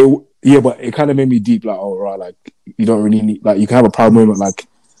kind of made me deep. Like, oh right, like you don't really need, like you can have a proud moment like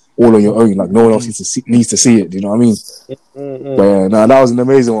all on your own. Like no one else needs to see it. Do you know what I mean? But yeah, no, that was an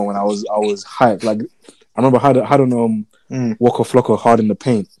amazing one when I was hyped. Like I remember had on Waka Flocka Hard in the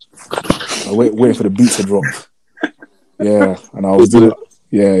Paint. Waiting for the beat to drop. Yeah, and I was doing.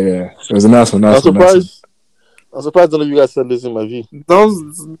 Yeah. It was a nice one. I'm surprised none of you guys said this in my view.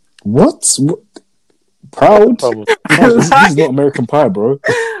 What? Proud? This is not American Pie, bro.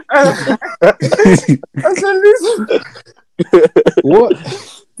 I said this. What?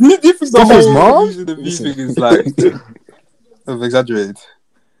 Do you think the his whole mom? usually the view thing is like exaggerated?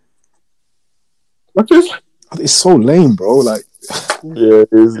 It's so lame, bro. Like. Yeah, it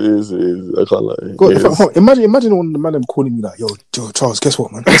is. I can't lie. God, imagine one of the man them calling me like, yo, Charles, guess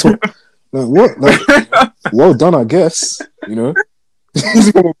what, man? Guess what? Like, what? Like, well done, I guess. You know?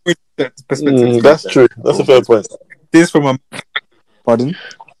 That's true. That's a fair point. This from a... Pardon?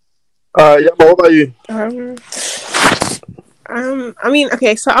 Yeah, but what about you? I mean,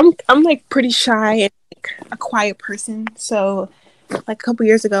 okay, so I'm like pretty shy and like a quiet person. So like a couple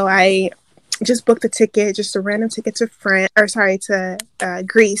years ago, I just booked a random ticket to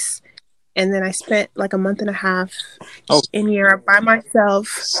Greece, and then I spent like a month and a half in Europe by myself.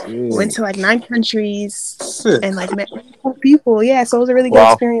 Went to like 9 countries. Sick. And like met people. Yeah, so it was a really good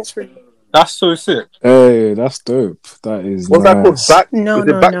experience for me. That's so sick. Hey, that's dope. That is. What's nice. that called? No,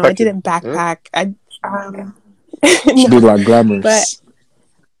 I didn't backpack. She did like glamorous.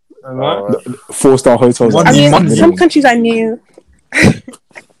 But 4-star hotels. I mean, some countries I knew.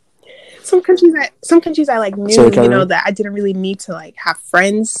 Some countries I like knew, you know, that I didn't really need to like have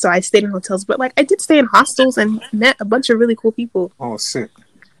friends, so I stayed in hotels. But like I did stay in hostels and met a bunch of really cool people. Oh, sick!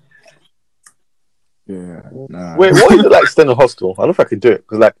 Yeah. Nah. Wait, what is it like staying in a hostel? I don't know if I could do it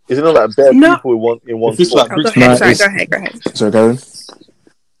because like, is it not like bare people in one spot? Go ahead. Sorry, Karen.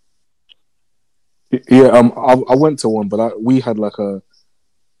 Yeah, I went to one, but we had like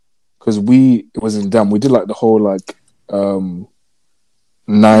because it was in Dam. We did like the whole like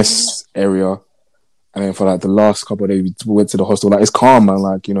nice area, and then for like the last couple of days we went to the hostel. Like it's calm, man.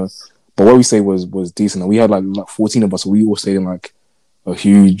 Like, you know, but what we say was decent. And we had like 14 of us, so we all stayed in like a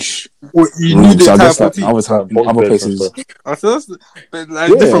huge room. So I guess like other places. So that's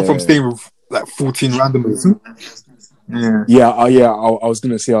different from staying with like 14 randomers. Yeah. I was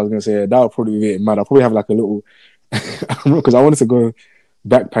gonna say that would probably be it, man. I'll probably have like a little because I wanted to go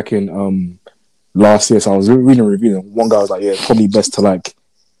backpacking last year, so I was reading a review and one guy was like, yeah, it's probably best to like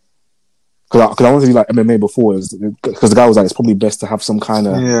because I wanted to do like MMA before, because the guy was like, it's probably best to have some kind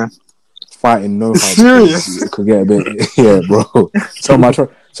of fighting know-how. Serious? It could get a bit bro. So I might try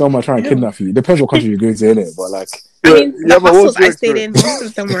and kidnap you. Depends what country you're going to, innit? But like, I mean, the hostels I stayed in, most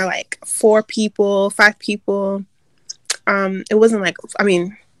of them were like 4 people, 5 people. It wasn't like, I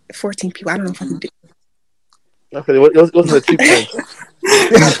mean, 14 people. I don't know if I could do. Okay, it wasn't a cheap thing.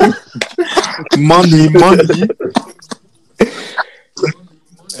 Money.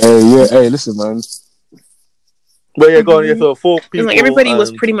 Hey, listen, man. But yeah, go on. Yeah, so 4 people. And like everybody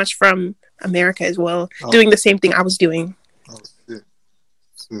was pretty much from America as well, doing the same thing I was doing.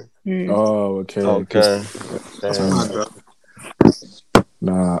 Oh, okay.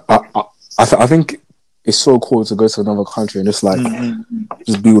 Nah, I think it's so cool to go to another country and just like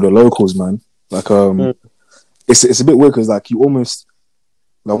just be with the locals, man. Like it's a bit weird because like you almost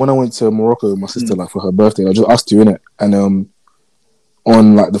like when I went to Morocco with my sister like for her birthday, I just asked you in it, and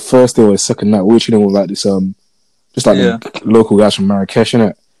on like the first day or the second night we were chilling with like this just like the local guys from Marrakesh,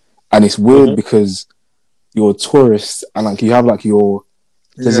 innit? And it's weird because you're a tourist and like you have like your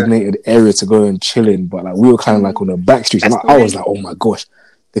designated area to go and chill in, but like we were kind of like on the back streets, and I was like, oh my gosh,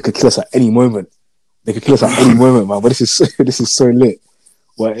 they could kill us at any moment. Man. But this is so lit.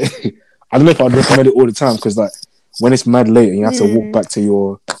 But I don't know if I'd recommend it all the time because like when it's mad late and you have to walk back to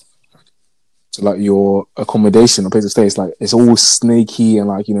your accommodation or place to stay, it's like it's all snaky and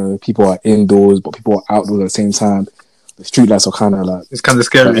like, you know, people are indoors but people are outdoors at the same time. The street lights are kind of like, it's kind of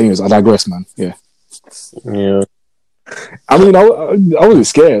scary. But anyways, I digress, man. Yeah. I mean, I wasn't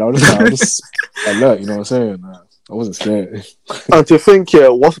scared. I was just alert. You know what I'm saying? I wasn't scared. And to think,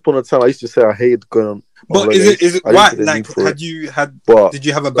 once upon a time, I used to say I hated going on. But is it right? Like, did you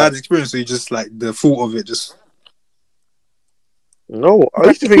have a bad experience, or you just like the thought of it? Just no. I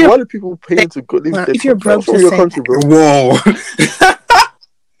used to think, why do people pay to go live if you're broke from your country, bro? Whoa.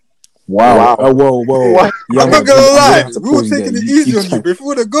 Wow. Whoa. Yeah, I'm not gonna lie. We were taking it easy on you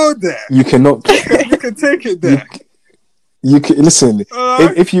before they go there. You cannot. You can take it there. You can listen.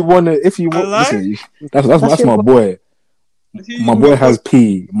 If you want, listen. That's my boy. My boy has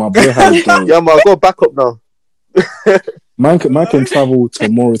P. My boy has game. Yeah, man, I got back up now. Man can travel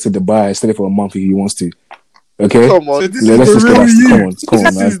tomorrow to Dubai, stay there for a month if he wants to. Okay? Come on. So let's just get that. Come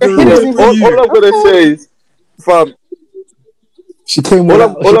on, man. All I'm gonna say is, fam. She came. All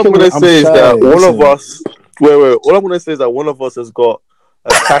I'm gonna say is that one of us. Wait. All I'm gonna say is that one of us has got a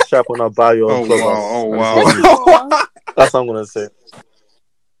cash app on our bio. Oh wow. That's what I'm gonna say.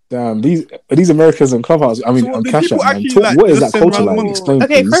 Damn, these Americans in Clubhouse. I mean, on Cash App, man. What is that culture like? Explain,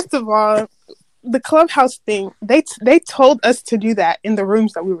 okay, please. First of all, the Clubhouse thing. They told us to do that in the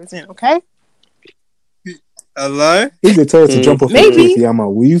rooms that we was in. Okay. Hello. If they tell us to jump off Maybe. the Yama,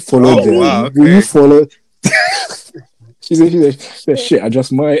 will you follow them? Wow, okay. Will you follow? She said, shit, I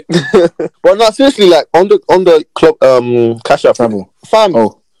just might. But no, seriously, like on the club Cash App travel, fam.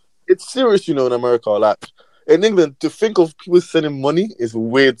 Oh. It's serious, you know, in America. Like in England, to think of people sending money is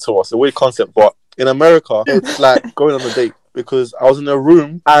weird to us, a weird concept. But in America, it's like going on a date. Because I was in a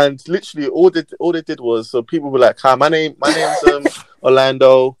room and literally all they did was, so people were like, "Hi, my name's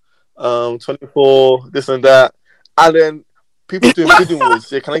Orlando, 24, this and that," and then people doing bidding wars.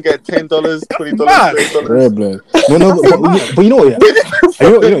 Say, "Can I get $10, $20, $30?" No, but you know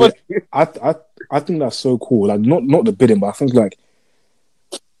what? I think that's so cool. Like not the bidding, but I think like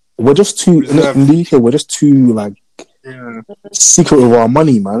we're just too in the UK. We're just too like secret with our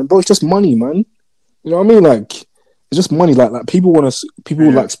money, man. Bro, it's just money, man. You know what I mean? Like it's just money. Like people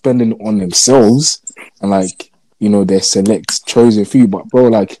like spending on themselves and like, you know, their select chosen few. But bro,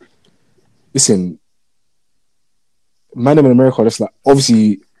 like, listen, man, in America, that's like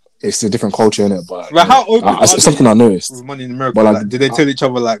obviously it's a different culture in it. But how open it's something I noticed. With money in America, but like, did they tell each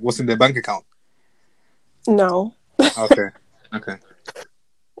other like what's in their bank account? No. Okay.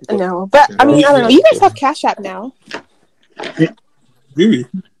 No, but I mean, I don't know. You guys have Cash App now. Really?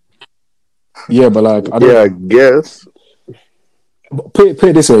 Yeah, but like, I guess. Put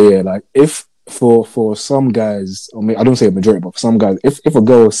it this way, yeah. Like, if for some guys, I mean, I don't say a majority, but for some guys, if a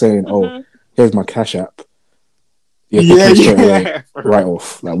girl is saying, "Oh, here's my Cash App," right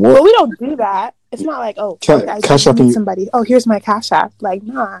off. Like, what? But we don't do that. It's not like, oh, Cash App somebody. Oh, here's my Cash App. Like,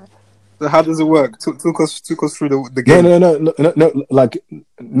 nah. So how does it work? Talk us through the game. No. Like,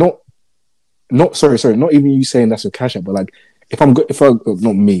 not sorry. Not even you saying that's your Cash App, but like, if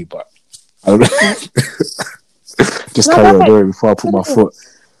not me, but I don't know. Just carry on doing before I put my foot.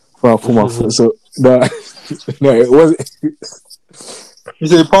 So no, it wasn't. You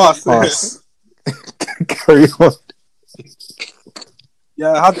say pass. Carry on.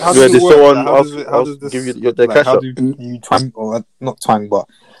 Yeah, how does it work? How does this give you the cash? How do you twang, or not twang, but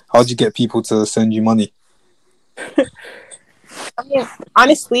how do you get people to send you money? I mean,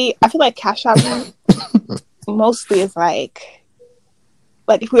 honestly, I feel like Cash App mostly is like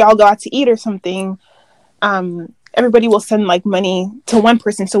if we all go out to eat or something, everybody will send like money to one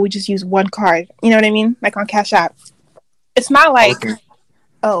person, so we just use one card. You know what I mean? Like on Cash App. It's not like,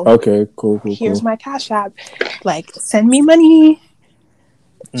 okay, cool. Here's my Cash App. Like, send me money.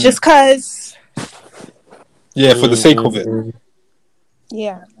 Just cause. Yeah, for the sake of it.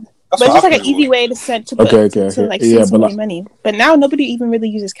 Yeah. But it's just like an easy way to send to send somebody money. But now nobody even really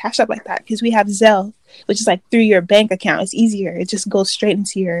uses Cash App like that because we have Zelle, which is like through your bank account. It's easier. It just goes straight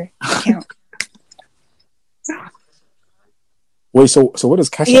into your account. Wait, so what does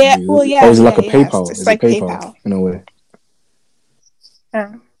Cash App do? Or is it like a PayPal? It's like PayPal in a way.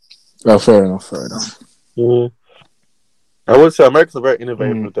 Yeah. Fair enough. Mm-hmm. I would say Americans are very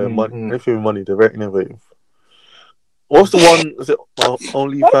innovative with their money. Anything with money, they're very innovative. What's the one? Is it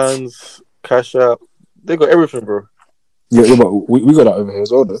OnlyFans, Cash App? They got everything, bro. Yeah, but we got that over here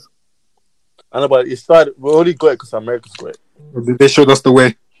as well, though. I know, but it started. We only got it because Americans got it. They showed us the way.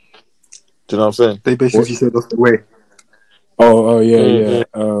 Do you know what I'm saying? They basically showed us the way. Yeah.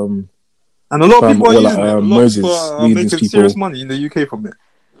 And a lot of people are using it. Moses, for making serious money in the UK from it.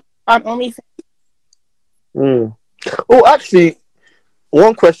 On OnlyFans. Oh, actually,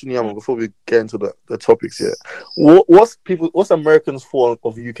 one question, Yama, before we get into the topics here. What's Americans' thought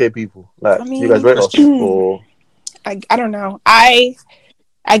of UK people? Like, do you guys rate us? Or I don't know. I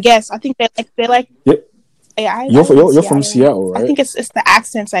guess I think they like. Yep. You're from Seattle, right? I think it's the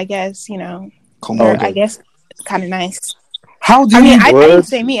accents. I guess I guess it's kind of nice. How do you? I didn't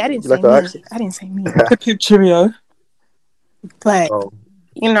say me. I didn't say me. Cheerio. But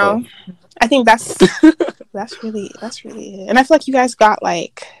I think that's really it. And I feel like you guys got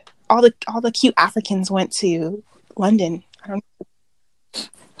like all the cute Africans went to London. I don't know.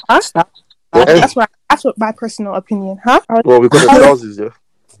 Huh? That's what my personal opinion, huh? Well, we got the Charleses, yeah.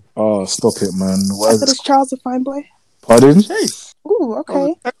 Oh, stop it, man! I thought it's Charles a fine boy. Pardon? Ooh,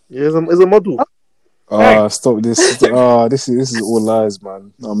 okay. Yeah, it's a model. Stop this. This is all lies,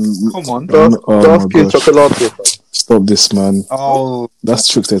 man. Come on, dark skin chocolate. Stop this, man. Oh, that's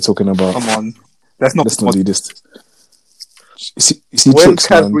tricks they're talking about. Come on, let's not do this. You see when tricks,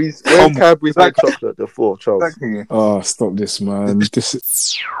 Cadbury's make chocolate, they're for Charles. Exactly. Oh, stop this, man.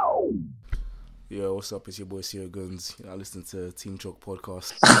 Yo, what's up? It's your boy CEO Guns. I listen to Team Chalk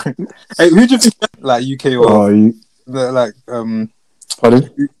podcast. Hey, who do you think like UK or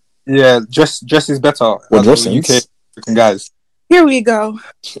Pardon? Yeah, dress is better. What dress UK guys? Here we go.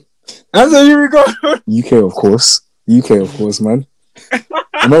 Here we go. UK, of course, man.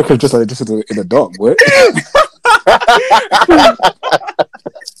 America's just in the dark, boy.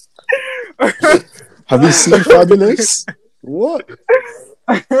 Have you seen Fabulous? What?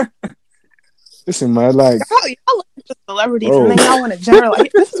 Listen, man, like y'all look at celebrities and then y'all want to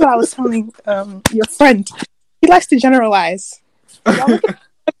generalize. This is what I was telling your friend. He likes to generalize.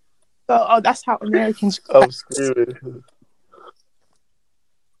 That's how Americans. I'm screaming.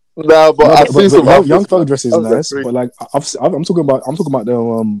 No, but I've seen some Young Thug dress is nice, but like I'm talking about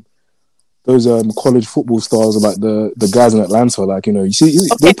the those college football stars, like the guys in Atlanta, like you see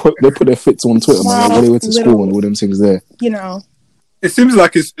they put their fits on Twitter, man, like, when they went to school and all them things there. It seems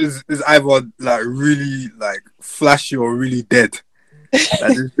like it's either like really like flashy or really dead.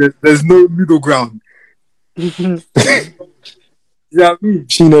 Like, there's no middle ground. Yeah,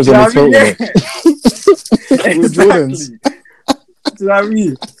 she knows on the toilet. With Jordans. Do you know what I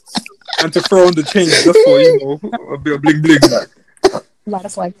mean? And to throw on the chain just for a bit of bling bling. A lot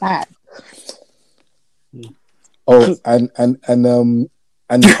of like that. Oh, and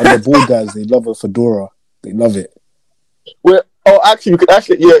the bald guys, they love a fedora. They love it. Well, actually,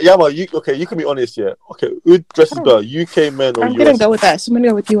 Yama, you can be honest, yeah. Okay, who dresses better, UK men or US? I'm gonna go with us. I'm gonna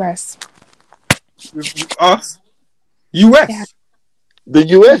go with US. Us? US? Yeah. The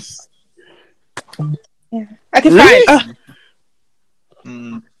US? Yeah, I can find.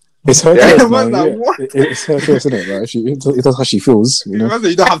 It's her choice, man. It's her choice, isn't it? Right? That's how she feels. You know?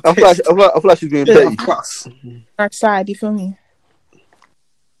 You don't have I feel like she's being petty. Our side, you feel me?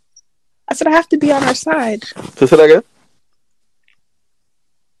 I said I have to be on our side. So say that again.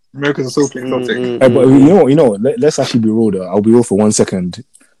 Americans are so patriotic. Hey, but you know what? Let's actually be real though. I'll be real for 1 second.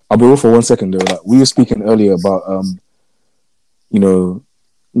 Though. Like we were speaking earlier about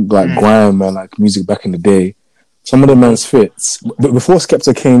like grime and like music back in the day. Some of the man's fits, but before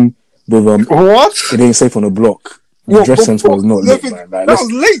Skepta came with what? It ain't safe on the block. The dress sense was not lit, man. Like, that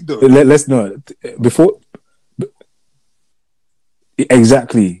was late though. Let's not before.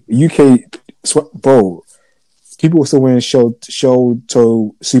 Exactly, UK, bro. People were still wearing shell toe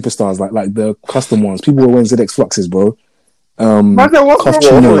superstars like the custom ones. People were wearing ZX Fluxes, bro.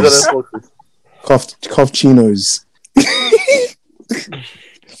 Cuff chinos.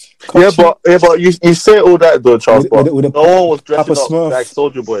 Yeah, but you say all that though, Charles. But no one was dressing up like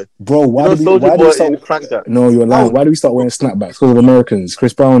Soulja Boy. Bro, why do we start crank that? No, you're lying. Why do we start wearing snapbacks? Because of Americans.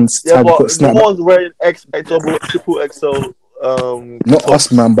 Chris Brown's time to put snapback. No one's wearing triple XL. Not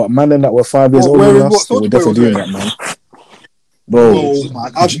us, man, but man that were 5 years older than us, they were definitely doing that, man. Bro,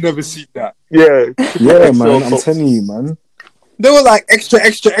 man, I've never seen that. Yeah, man, I'm telling you, man. They were like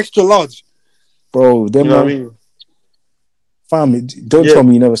extra large. Bro, them, man. What I mean? Fam, don't tell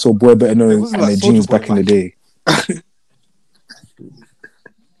me you never saw Boy Better Know and their jeans back in the day.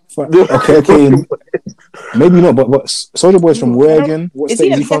 Okay. Maybe not, but Soulja Boy's from where again? What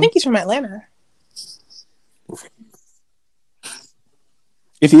state is he from? I think he's from Atlanta.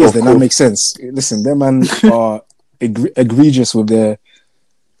 If he is, then that makes sense. Listen, them man are egregious with their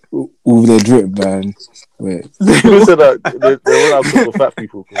drip, man. Wait. People said that they won't have for fat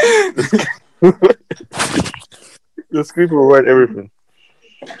people. The people were wearing everything.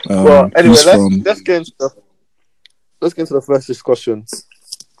 Well, anyway, let's get into stuff. let's get into the first discussion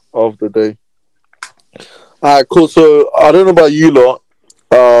of the day. Alright, cool. So I don't know about you lot,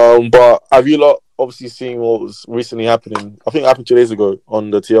 but have you lot obviously seen what was recently happening? I think it happened 2 days ago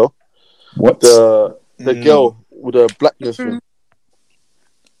on the TL. What? The girl with the blackness thing.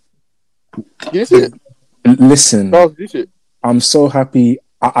 Did you see it? Listen, Charles, did you see it? I'm so happy.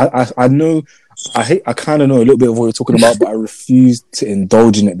 I know. I kind of know a little bit of what you're talking about, but I refuse to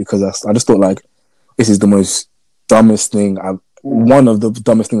indulge in it because I just thought like this is the most dumbest thing. One of the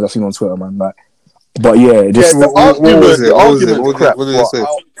dumbest things I've seen on Twitter, man. Like, but yeah, just the argument What crap. did it say?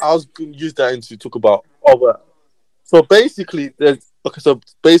 I was going to use that to talk about other. So basically,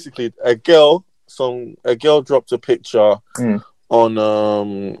 a girl dropped a picture on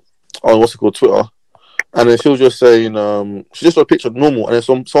what's it called, Twitter, and then she was just saying she just got a picture normal, and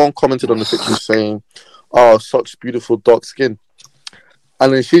then someone commented on the picture saying, "Oh, such beautiful dark skin,"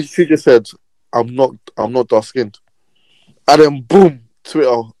 and then she just said, I'm not dark skinned," and then boom,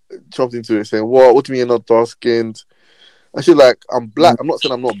 Twitter jumped into it saying, what do you mean you're not dark skinned? And she's like, I'm black. I'm not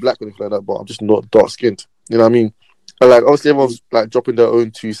saying I'm not black or anything like that, but I'm just not dark skinned. You know what I mean? And like obviously everyone's like dropping their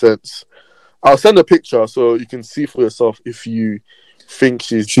own 2 cents. I'll send a picture so you can see for yourself if you think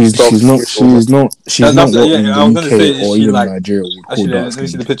she's not. I was gonna say, or even like, Nigeria. Actually, let me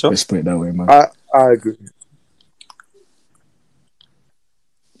see the picture. Let's put it that way, man. I agree.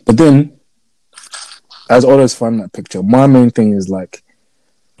 But then, as always, find that picture. My main thing is like,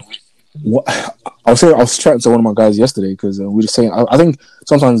 what I was chatting to one of my guys yesterday because we were saying I think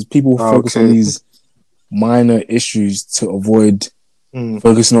sometimes people focus on these minor issues to avoid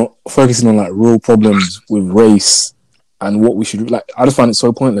focusing on like real problems with race and what we should do. Like, I just find it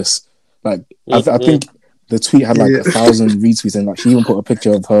so pointless. Like, I think the tweet had like 1,000 retweets, and like she even put a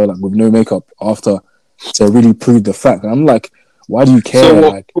picture of her like with no makeup after to really prove the fact. And I'm like, why do you care? So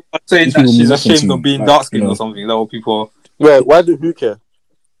what, like, saying that she's ashamed of being dark skinned or something? Is that what people? Why do who care?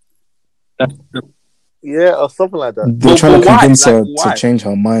 Yeah, or something like that. They're trying to convince her to change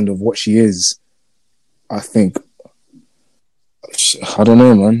her mind of what she is. I think. I don't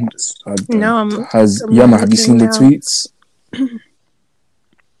know, man. Yama, have you seen the tweets?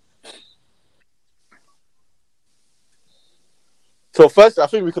 So first, I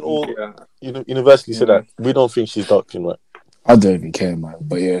think we can all universally say that we don't think she's dark skinned, right? I don't even care, man.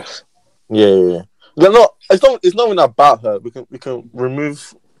 But yeah. It's not even about her. We can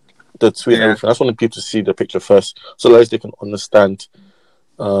remove the tweet and everything. I just wanted people to see the picture first, so at least they can understand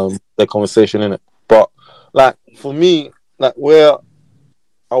the conversation in it. But like for me, like where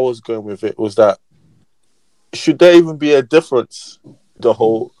I was going with it was that should there even be a difference? The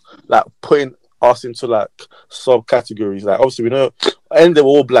whole like putting us into like subcategories. Like obviously we know, and they were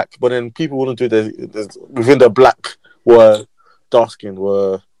all black, but then people wouldn't do this within the black were dark skinned,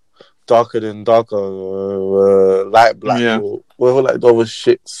 were darker than darker, light black, or whatever, like the other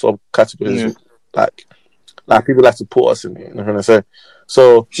shit subcategories. Like people like to put us in it. You know what I'm saying?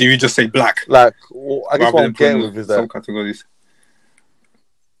 So you just say black. Like I guess what I'm getting with is that subcategories.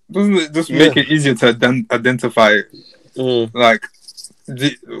 Doesn't it just make it easier to identify? Like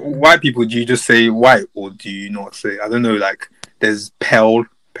white people, do you just say white or do you not say? I don't know. Like there's pale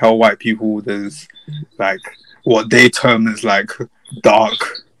white people. There's like what they term as like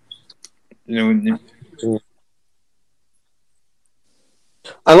dark. You know.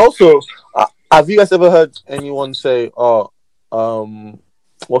 And also, have you guys ever heard anyone say, what's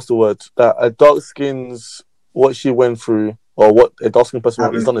the word? That a dark skin's what she went through, or what a dark skin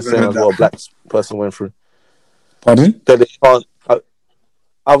person is not the same as what a black person went through. Pardon? That they can't.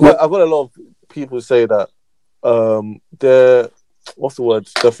 I've got a lot of people say that what's the word?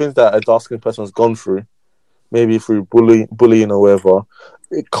 The things that a dark skin person has gone through, maybe through bullying or whatever,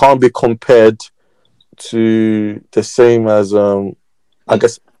 it can't be compared to the same as I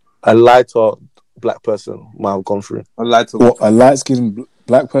guess a lighter black person might have gone through. A light skinned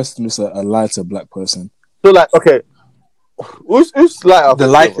black person is a lighter black person. So like, okay, who's lighter? The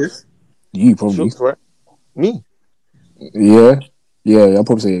lightest? You probably. Sure, right? Me. Yeah. I'll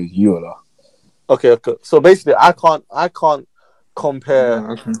probably say you or that. Okay. So basically, I can't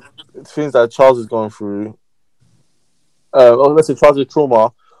compare things that Charles has gone through. Let's say Charles'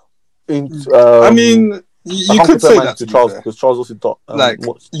 trauma. I mean, you could say that to Charles because Charles also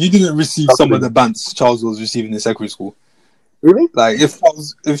you didn't receive some of the bants Charles was receiving in secondary school. Really? Like if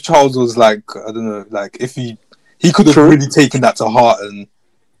Charles was like, I don't know, like if he could have really taken that to heart and,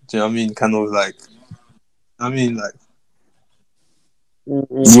 do you know what I mean? Kind of like, I mean, like.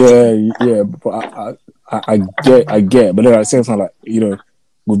 Yeah, but I get, but then at the same time, like,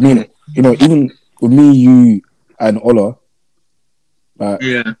 with me, even with me, you and Ola,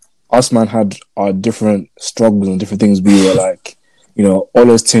 us man had our different struggles and different things. We were like, you know,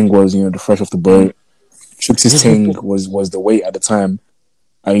 Ola's thing was, you know, the fresh off the boat. Trixie's thing was the weight at the time.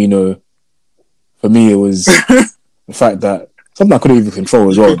 And, you know, for me, it was the fact that something I couldn't even control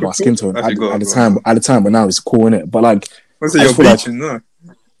as well, my skin tone at the time, but now it's cool, innit? But like, what's it, you're bleaching, no?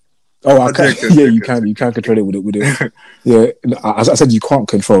 Oh, I can. Yeah, you can control it with it. Yeah, I said you can't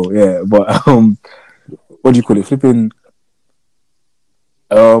control. Yeah, but what do you call it? Flipping.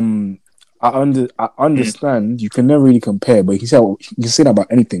 I understand. You can never really compare, but you can say that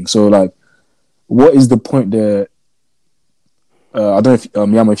about anything. So like, what is the point there? I don't know if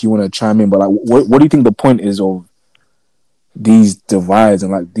Yama, if you want to chime in, but like, what do you think the point is of these divides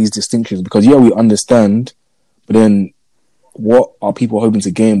and like these distinctions? Because yeah, we understand, but then what are people hoping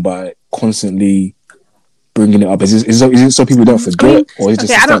to gain by constantly bringing it up? Is it so people don't forget, or is it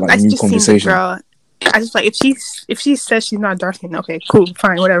just like a new conversation? I just like if she says she's not dark skin, okay, cool,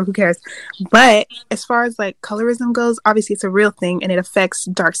 fine, whatever, who cares? But as far as like colorism goes, obviously it's a real thing and it affects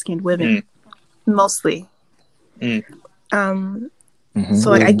dark skinned women mostly. So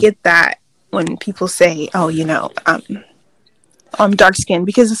like I get that when people say, oh, you know, I'm dark skinned,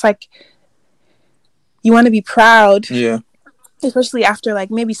 because it's like you want to be proud, especially after like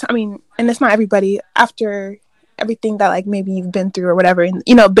maybe and it's not everybody, after everything that like maybe you've been through or whatever, and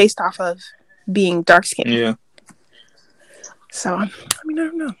you know, based off of being dark skinned. Yeah. So I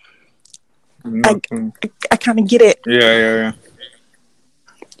don't know. I kind of get it. Yeah.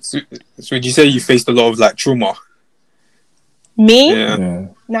 So would you say you faced a lot of like trauma? Me? Yeah.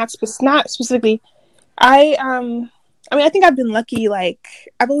 Not specifically. I think I've been lucky. Like,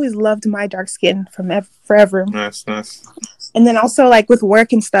 I've always loved my dark skin from forever. Nice. And then also, like, with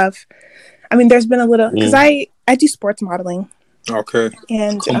work and stuff, I mean, there's been a little... Because I do sports modeling. Okay.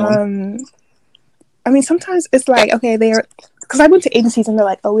 And, I mean, sometimes it's like, okay, they're... Because I went to agencies and they're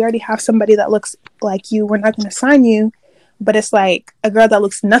like, oh, we already have somebody that looks like you. We're not going to sign you. But it's like a girl that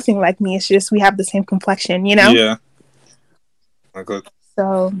looks nothing like me. It's just we have the same complexion, you know? Yeah. My God.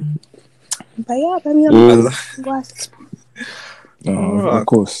 So... But yeah, I mean, I'm blessed. Of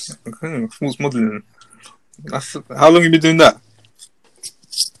course. Okay, sports modeling. How long have you been doing that?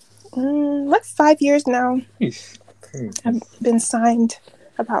 Like 5 years now. Okay. I've been signed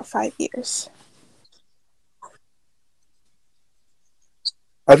about 5 years.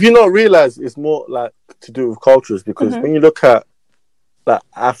 Have you not realized it's more like to do with cultures? Because when you look at like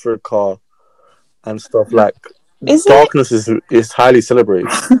Africa and stuff, like darkness is highly celebrated.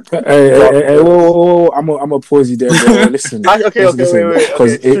 Hey, whoa, I'm gonna pause you there, bro. Listen. Okay, wait.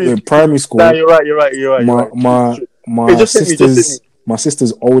 Because in primary school, nah, you're right. My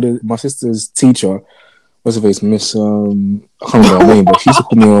sister's teacher, what's her face, Miss I can't remember her name, but she used to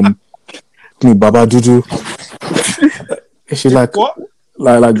call me Baba Dudu. She's like, what?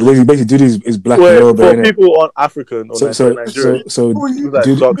 Like basically Dudu is black and Yoruba. For people on African or Nigerian. So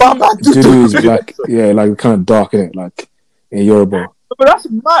Dudu is black, yeah, like kind of dark, innit? Like in Yoruba. But that's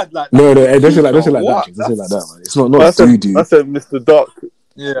mad, like no, don't say like that. Man. It's not Dudu. That's a Mr. Dark.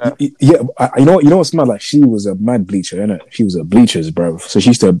 Yeah. You know what's mad? Like she was a mad bleacher, innit? She was a bleachers, bro. So she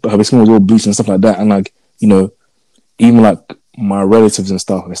used to her skin was all bleached and stuff like that. And like, you know, even like my relatives and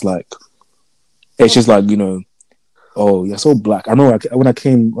stuff, it's just like, you know, oh, you're so black. I know. When I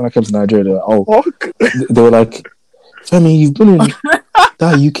came to Nigeria, they were like, Femi, you've been in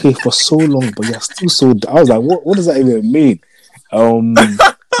that UK for so long, but you're still so. I was like, what does that even mean?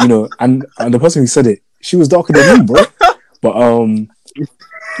 You know, and the person who said it, she was darker than me, bro. But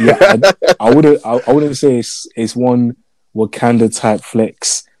yeah, I wouldn't say it's one Wakanda type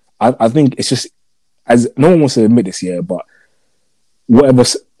flex. I think it's just, as no one wants to admit this, yeah, but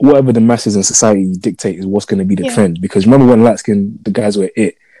whatever the masses in society dictate is what's going to be the trend. Because remember when light skin, the guys were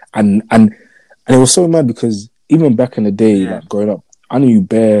it, and it was so mad because even back in the day, like growing up, I knew you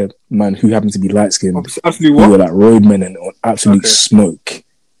bare man who happened to be light skinned, who were like roadmen and absolute smoke.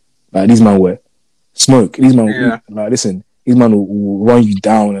 Like these men were smoke. These men, like listen, these men will run you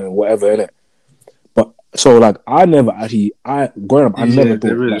down and whatever, innit? But so like I never growing up, I never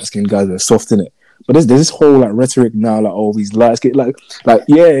thought light skinned guys were soft, innit? But there's this whole like rhetoric now, like these light skin, like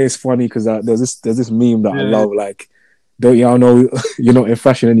yeah, it's funny because there's this meme that I love, like, don't y'all know you're not in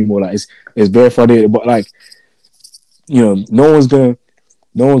fashion anymore? Like it's very funny, but like, you know, no one's gonna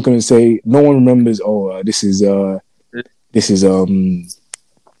say, no one remembers. This is gonna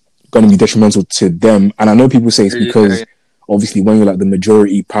be detrimental to them. And I know people say it's because obviously when you're like the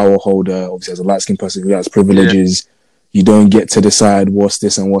majority power holder, obviously as a light skinned person who has privileges. You don't get to decide what's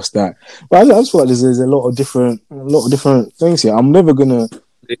this and what's that. But I just feel like there's a lot of different things here. I'm never gonna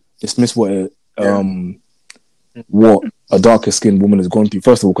dismiss what what a darker skinned woman has gone through.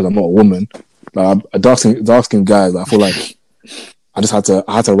 First of all, because I'm not a woman, like a dark skinned guy. Like, I feel like I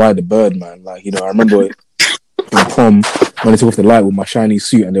had to ride the bird, man. Like, you know, I remember in prom when I took off the light with my shiny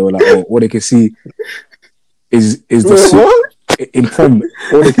suit, and they were like, "Oh, all they can see is the suit." In prom,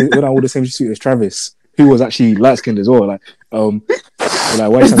 when I wore the same suit as Travis, who was actually light skinned as well. Like, why are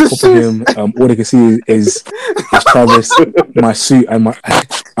you trying to copy him? All they can see is Travis, my suit, and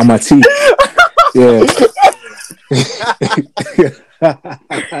my teeth. Yeah.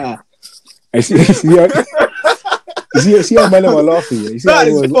 You see how men are laughing. You see that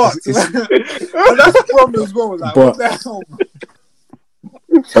is fucked. And that's the problem as well. Like, what the hell?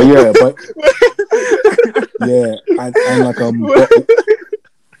 And like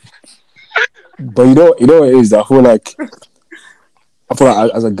but you know what it is. I feel like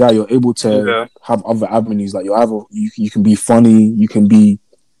as a guy, you're able to have other avenues. Like you can be funny, you can be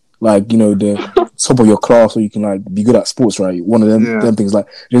like, you know, the top of your class, or you can like be good at sports, right? One of them things. Like,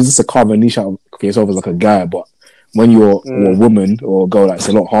 there's just a carve a niche out for yourself as like a guy, but when you're a woman or a girl, like, it's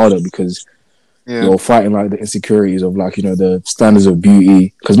a lot harder because you're fighting like the insecurities of, like, you know, the standards of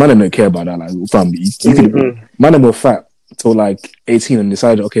beauty. Because man don't care about that. Like, fam, man will fat till like 18 and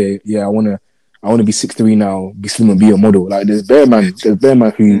decide, okay, yeah, I wanna be 6'3" now, be slim and be a model. Like, there's bare man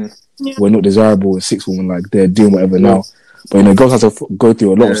who were not desirable as 6 women, like they're doing whatever now. But, you know, girls have to go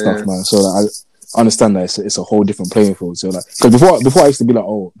through a lot of stuff, man. So like, I understand that it's a whole different playing field. So like, because before I used to be like,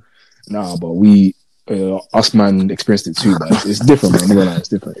 oh, nah, but we us man experienced it too, but it's different, man. Like, it's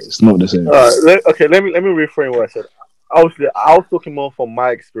different. It's not the same. Let me reframe what I said. Obviously, I was talking more from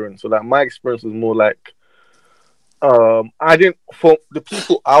my experience. So like, my experience was more like, I didn't, for the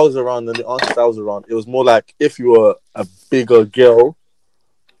people I was around and the aunties I was around, it was more like if you were a bigger girl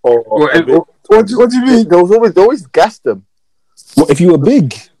what do you mean? They always gassed them. What if you were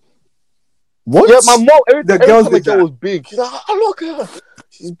big? What? Yeah, my mom. Every girl was big. She's like, oh, look at her.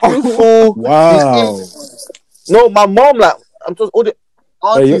 She's beautiful. Wow. No, my mom, like, I'm just all the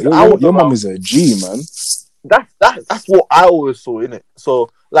aunties. Your mom is a G, man. That's what I always saw in it. So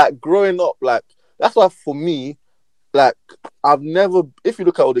like, growing up, like, that's why for me, like, I've never. If you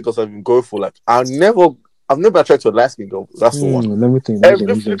look at all the girls I've been going for, like, I've never attracted to a light skin girl. That's the one. Let me think. If you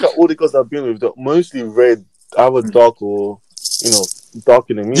look at all the girls I've been with, they're mostly red, either dark or, you know,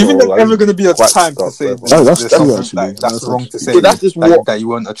 darker than me. Do you think there's ever going to be a time to say that's true, actually? Like, that's wrong to say. So that's just that you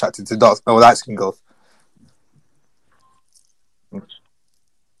weren't attracted to dark or light skin girls.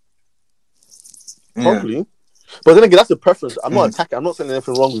 Probably. But then again, that's a preference. I'm not attacking. I'm not saying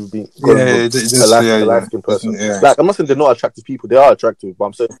anything wrong with being a light skin person. Yeah. Like, I'm not saying they're not attractive people. They are attractive, but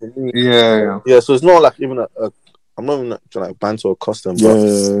I'm saying for me, yeah. So it's not like even I'm not even trying to banter or custom.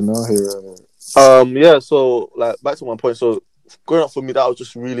 So like, back to my point. So growing up for me, that was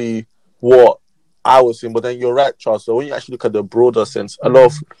just really what I was seeing. But then you're right, Charles. So when you actually look at the broader sense, a lot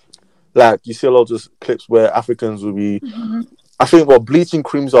of, like, you see a lot of just clips where Africans will be. I think bleaching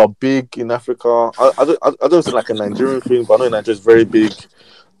creams are big in Africa. I don't say like a Nigerian thing, but I know Nigeria is very big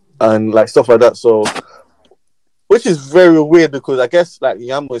and like stuff like that. So, which is very weird because I guess, like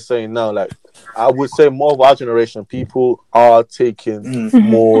Yam was saying now, like, I would say more of our generation, people are taking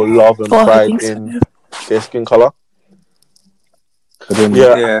more love and pride in their skin color. I'm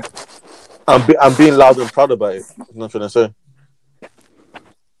being loud and proud about it. I'm not trying to say.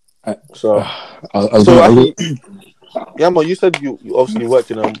 Yeah, man, you said you obviously worked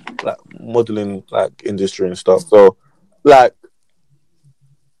in like modeling like industry and stuff. So, like,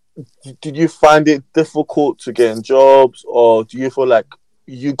 did you find it difficult to get in jobs, or do you feel like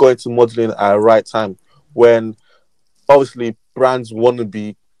you got into modeling at the right time when obviously brands want to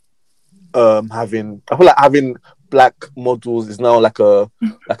be having? I feel like having black models is now like a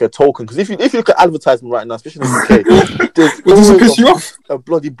token, because if you look at advertisement right now, especially in the UK, there's always a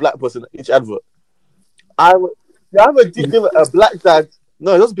bloody black person in each advert. I have a black dad.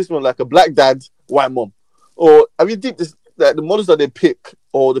 No, it doesn't piss me off, like a black dad, white mom. Or I mean, think this, like, the models that they pick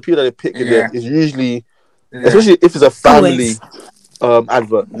or the people that they pick in there is usually, especially if it's a family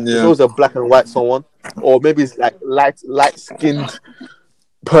advert, it's always a black and white someone, or maybe it's like light skinned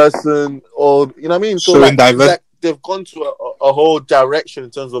person, or you know what I mean. So like they've gone to a whole direction in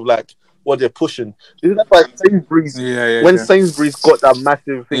terms of like what they're pushing. Isn't that like Sainsbury's? Sainsbury's got that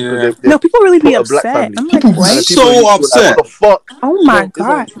massive thing. No, people really be upset. I'm like, what? So upset. Like, what the fuck? Oh my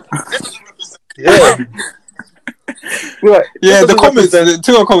god. The comments, the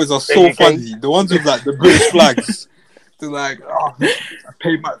two comments are so funny. The ones with like the British flags. They're like, oh, I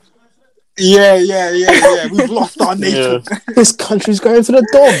paid my. Yeah. We've lost our nation. This country's going to the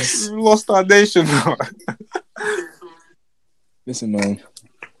dogs. We've lost our nation. Listen, man.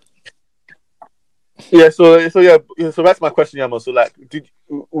 Yeah. So that's my question, Yama. So like,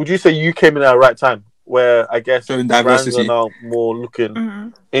 would you say you came in at the right time, where I guess showing brands diversity are now more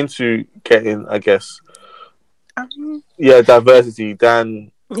looking into getting, I guess, diversity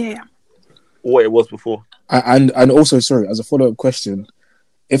than what it was before. And also, sorry, as a follow-up question,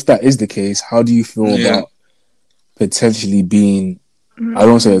 if that is the case, how do you feel about potentially being, I don't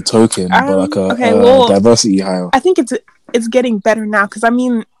want to say a token, but like a diversity hire? I think it's getting better now, because I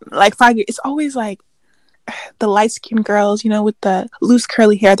mean, like 5 years, it's always like the light-skinned girls, with the loose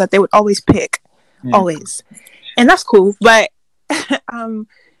curly hair that they would always pick, always, and that's cool. But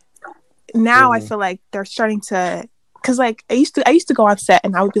now I feel like they're starting to, because like I used to go on set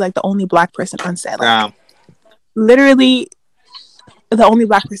and I would be like the only black person on set, like literally the only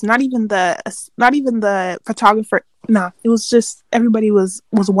black person. Not even the photographer. No, it was just everybody was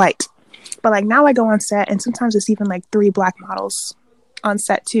white. But like now I go on set and sometimes it's even like 3 black models on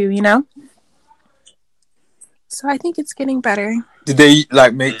set too, So I think it's getting better. Did they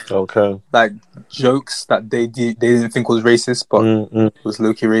like make like jokes that they didn't think was racist, but was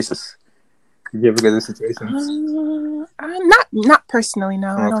low-key racist? Did you ever get those situations? Not personally,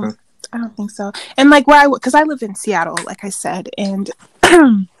 no. Okay. I don't think so. And like because I live in Seattle, like I said, and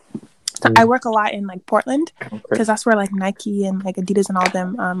I work a lot in like Portland, because that's where like Nike and like Adidas and all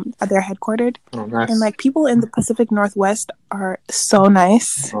them they're headquartered. Oh, nice. And like people in the Pacific Northwest are so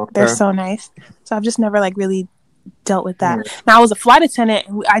nice. Okay. They're so nice. So I've just never like really dealt with that. Now I was a flight attendant,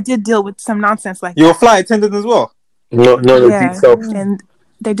 and I did deal with some nonsense like you were a flight attendant as well. No, and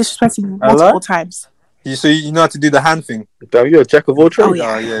they disrespected me multiple times. So you know how to do the hand thing? Damn, you're a jack of all trades.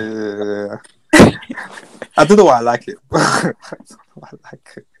 Oh yeah. Yeah. I don't know why I like it. I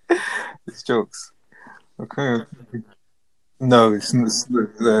like it. It's jokes. Okay. No, it's not.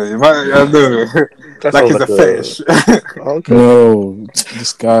 No. Like it's a fetish. Okay. No,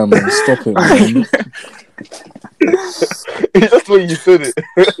 this guy, man, stop it, man. That's what you said it.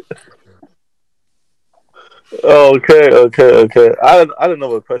 Okay. I don't know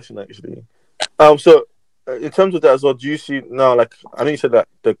what question actually. So in terms of that as well, do you see now? Like I know you said that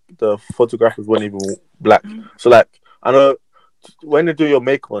the photographers weren't even black. So like I know when they do your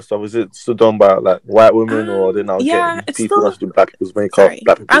makeup and stuff, is it still done by like white women, or are they now getting people that do black people's makeup?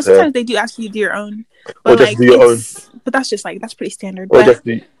 Black people's sometimes hair? They do ask you to do your own, but or just do your own. But that's just like that's pretty standard. Or but, just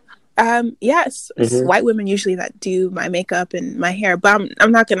do. It's white women usually that do my makeup and my hair. But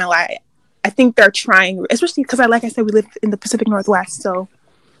I'm not gonna lie. I think they're trying, especially because like I said, we live in the Pacific Northwest, so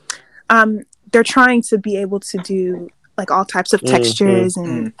they're trying to be able to do like all types of textures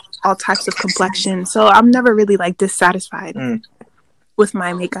and all types of complexion. So I'm never really like dissatisfied with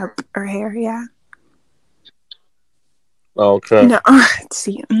my makeup or hair. Yeah. Okay. No,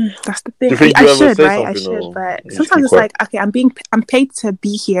 see, that's the thing. I should, right? I should, but sometimes it's like, okay, I'm paid to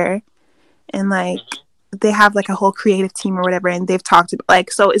be here, and like they have like a whole creative team or whatever, and they've talked about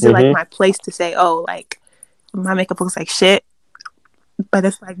like, so is it like my place to say, oh, like my makeup looks like shit? But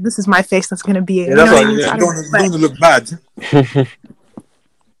it's like, this is my face that's gonna be it. Yeah, that's you don't look bad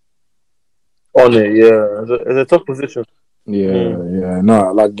on it. Yeah, it's a tough position. Yeah.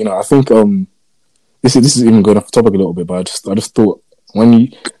 No, like I think this is even going off the topic a little bit, but I just thought when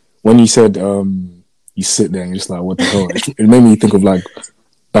you said you sit there and you're just like, what the hell? It made me think of like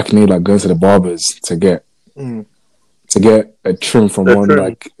back in the day, like going to the barbers to get a trim from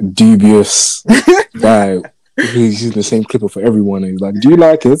like dubious guy. He's using the same clipper for everyone, and he's like, "Do you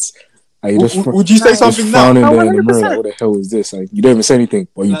like it?" Would you say something now? Frowning there in the mirror, like, what the hell is this? Like, you don't even say anything,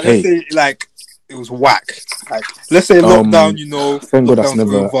 but you pay. Let's say, like, it was whack. Like, let's say lockdown. Thank God that's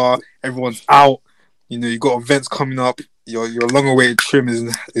never over. Everyone's out. You got events coming up. Your long-awaited trim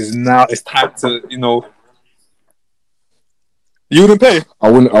is now. It's time to You wouldn't pay. I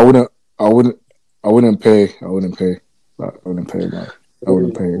wouldn't pay. Like, I wouldn't pay. Like, I wouldn't pay. Like, I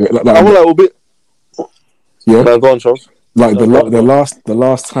would like a bit. Yeah, go on, Charles. Like the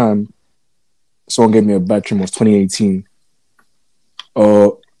last time someone gave me a bad trim was 2018.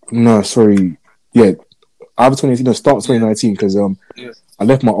 No, sorry. Yeah, either 2018 or start 2019 because I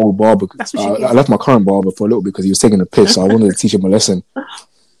left my old barber. I left my current barber for a little bit because he was taking a piss. So I wanted to teach him a lesson.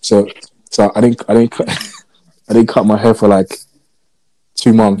 So I didn't cut my hair for like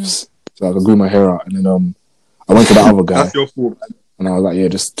 2 months so I could glue my hair out, and then I went to the other guy. That's your fault. And I was like, yeah,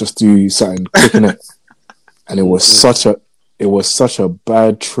 just do something quick in it. And it was such a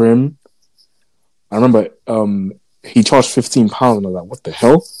bad trim. I remember he charged £15 and I was like, what the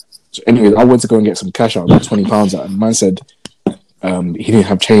hell? So anyway, I went to go and get some cash out, got £20 out, and the man said he didn't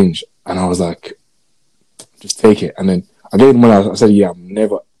have change. And I was like, just take it. And then I gave him money. I said, yeah, I'm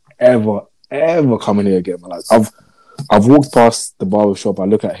never, ever coming here again. Like, I've walked past the barber shop, I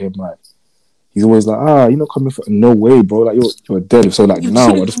look at him like, he's always like, you're not coming for no way, bro. Like you're dead. So like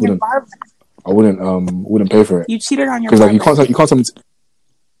now I just wouldn't pay for it. You cheated on your because like you can't tell me.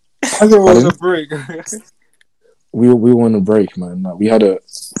 I thought it was a break. we were on a break, man. Like, we had a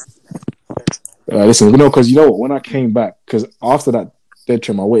listen. Because you know what? When I came back, because after that dead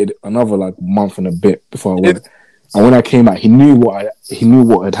trim, I waited another like month and a bit before I went. And when I came back, he knew what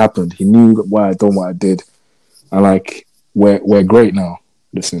had happened. He knew why I done what I did. And like we're great now.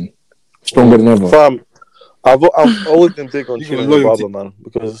 Listen, stronger than ever. Fam, I've always been big on cheating with Barber, man,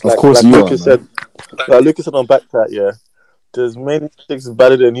 because of course like Lucas said, Lucas said on Backchat, yeah, there's many chicks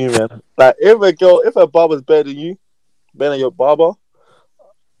better than you, man. Like if a barber's better than you, better than your barber,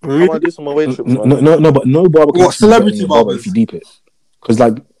 I want to do some away trips, man. No, but no barber can. What celebrity barber if you deep it? Because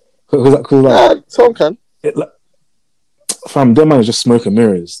some can. Fam, them man is just smoke and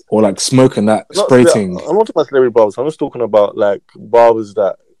mirrors or like smoking that spray thing. I'm not talking about celebrity barbers. I'm just talking about like barbers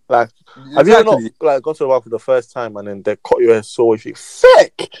that like. Exactly. Have you ever not like gone to a barber for the first time and then they cut your hair so if you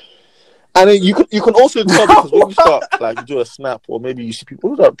thick, and then you can also tell because when you start like you do a snap or maybe you see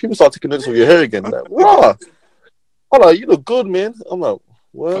people start taking notice of your hair again. Like, wow, hold on, you look good, man. I'm like,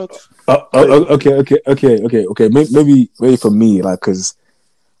 what? Okay. Maybe for me, like, because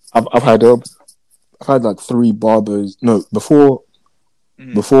I've had like 3 barbers. No, before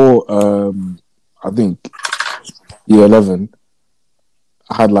I think year 11,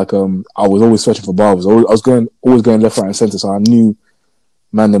 I had like I was always searching for barbers. I was always going left, right, and center. So I knew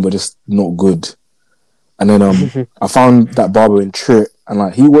man them were just not good. And then I found that barber in Trit, and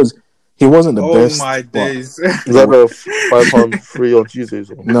like he wasn't the best. Oh my days! Is that a £5 free on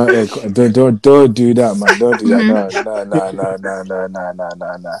Tuesdays? No, don't do that, man. Don't do that.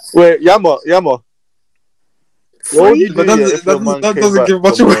 No. Wait, Yama. What would you do that doesn't give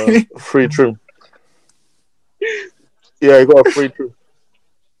much away. Free trim. Yeah, you got a free trim.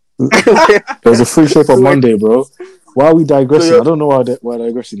 There's a free shape on Monday, bro. Why are we digressing? I don't know why we're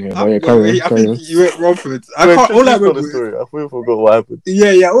digressing here. But yeah, carry on. You went wrong for it. I forgot what happened.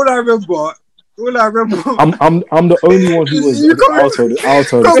 Yeah. All I remember. I'm the only one who was. I'll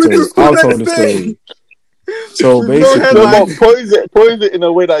tell the story. So basically, pose it in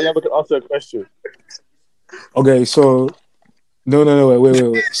a way that Yama can answer a question. Okay, so no,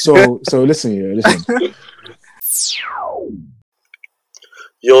 wait. So listen here.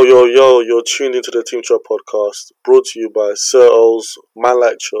 Yo, you're tuned into the Team Trap podcast, brought to you by Sir Ols, Man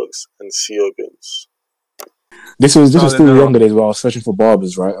Like Chugs, and CO Guns. This was still the younger days where I was searching for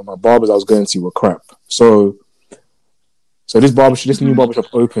barbers, right? And my barbers I was going to were crap. So this new barbershop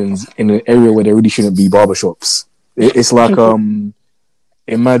opens in an area where there really shouldn't be barbershops. It's like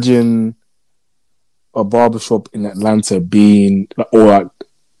imagine a barbershop in Atlanta being and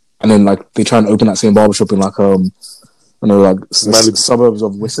then like they try and open that same barbershop in like suburbs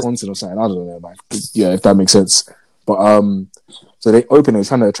of Wisconsin or something. I don't know, man. Yeah, if that makes sense. But so they open it,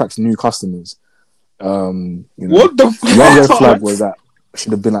 trying to attract new customers. What the fuck? One red flag was that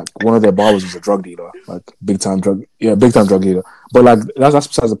should have been like one of their barbers was a drug dealer, like big time drug dealer. But like that's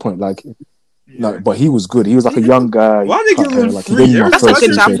besides the point. Like, no, but he was good. He was like a young guy. Why they give him free? That's a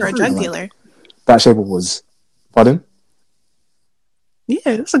good job for a drug dealer. That shaper was, pardon?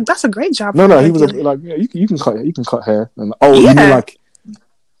 Yeah, that's a great job. No, he was you can cut hair and you mean like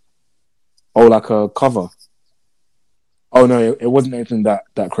a cover. Oh no, it wasn't anything that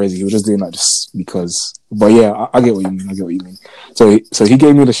crazy. He was just doing that just because. But yeah, I get what you mean. So he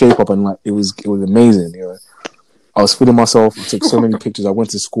gave me the shape up and like it was amazing. You know, I was feeling myself. I took so many pictures. I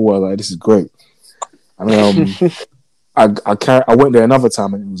went to school. I was like, this is great. And I went there another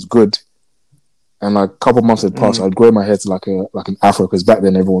time and it was good. And like a couple months had passed, I'd grow my hair to like an afro because back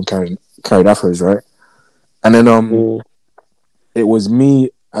then everyone carried afros, right? And then it was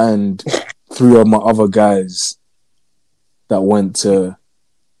me and 3 of my other guys that went there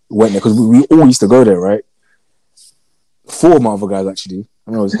because we all used to go there, right? 4 of my other guys actually.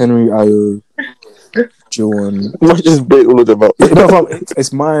 I know it was Henry, Ayo, Joan. Let's just bait all of them up.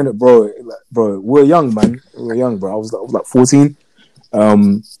 It's mine, bro. Bro, we're young, man. We're young, bro. I was like 14.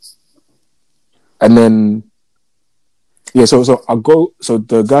 And then, yeah, so I go. So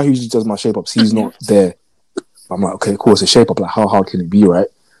the guy who usually does my shape ups, he's not there. I'm like, okay, cool. It's a shape up. Like, how hard can it be, right?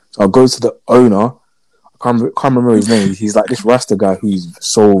 So I go to the owner. I can't remember his name. He's like this Rasta guy who's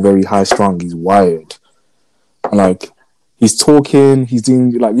so very high strung. He's wired. And like, he's talking. He's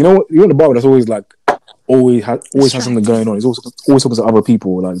doing like you're in the barber that's always like always has something going on. He's always talking to other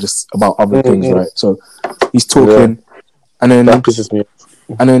people like just about other things, right? So he's talking, and then that pisses me off.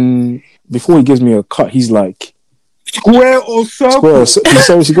 And then before he gives me a cut, he's like, square or circle?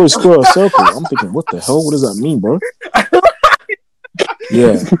 He goes square or circle. I'm thinking, what the hell? What does that mean, bro?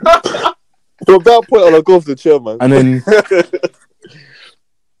 Yeah. From that point on, I go off the chair, man. And then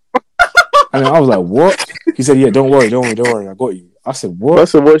I was like, what? He said, yeah, don't worry, I got you. I said, what? I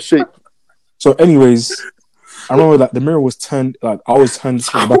said, what shape? So anyways, I remember that the mirror was turned, like I was turned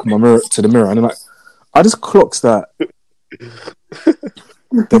to the back of my mirror to the mirror, and then like I just clocked that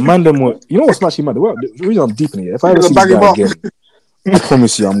the man them were, you know what's actually mad? The reason I'm deep in it, if I ever see this guy again, I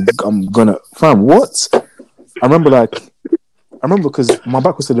promise you I'm gonna fam, what? I remember because my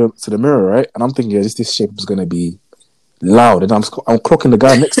back was to the mirror, right? And I'm thinking, yeah, this shape is gonna be loud, and I'm clocking the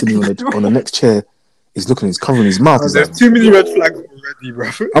guy next to me on the next chair. He's covering his mouth. There's like, too many red flags already, bro.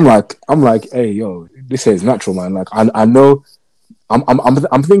 I'm like, hey, yo, this is natural, man. Like, I know, I'm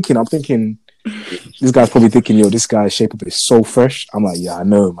thinking, this guy's probably thinking, yo, this guy's shape up is so fresh. I'm like, yeah, I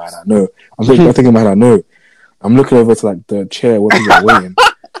know, man, I know. I'm thinking, man, I know. I'm looking over to like the chair where people are waiting,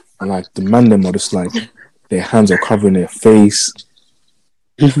 and like the man them are just like, their hands are covering their face,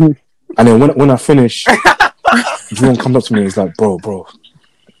 and then when I finish, Jerome comes up to me and he's like, bro,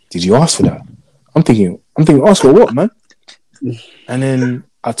 did you ask for that? I'm thinking, ask for what, man? And then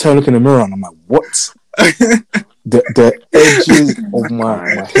I turn, look in the mirror, and I'm like, what? The edges of my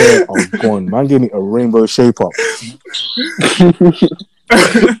hair are gone. Man gave me a rainbow shape up.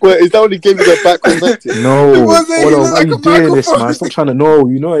 Wait, is that when he gave you the back connected? No. Why are you doing this, man? Stop trying to know.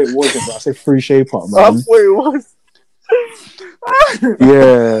 You know it wasn't, but I said free shape up, man. I thought it was.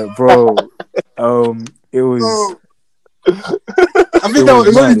 Yeah, bro. It was... I think that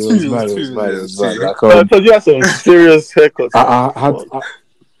was only 2. So you had some serious haircuts.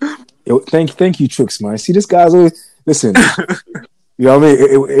 Thank you, Tricks, man. See, this guy's always listen. You know what I mean?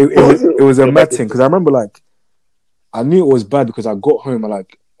 It was a mad thing because I remember like I knew it was bad because I got home and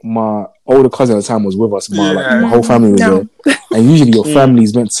like my older cousin at the time was with us. My whole family was there, and usually your family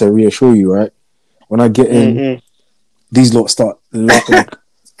is meant to reassure you, right? When I get in, these lot start like.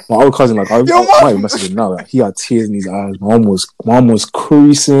 My old cousin, like, I might message him now. Like, he had tears in his eyes. My mom was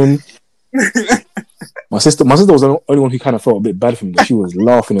creasing. My sister was the only one who kind of felt a bit bad for me, but she was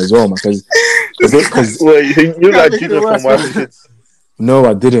laughing as well, man. Because wait, you like Junior from Wild Kids? No,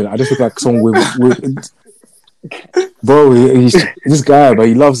 I didn't. I just look like someone with bro. He's this guy, but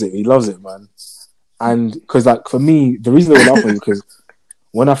he loves it. He loves it, man. And because, like, for me, the reason they were laughing is because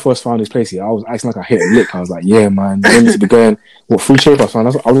when I first found this place here, I was acting like I hit a lick. I was like, yeah, man, you need to be going, what, free shapers, man?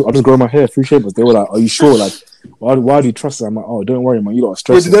 I'll just grow my hair, free shapers. They were like, are you sure? Like, why do you trust us? I'm like, oh, don't worry, man, you don't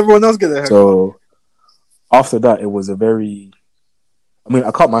stress. Wait, did everyone else get their hair? So, after that, it was a very, I mean,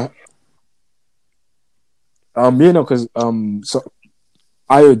 I cut my, because, so,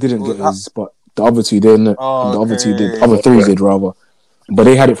 Ayo didn't get his, but the other two didn't. Oh, the other two did, other three did rather. But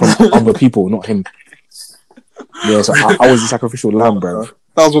they had it from other people, not him. Yeah, so I was the sacrificial lamb, bro.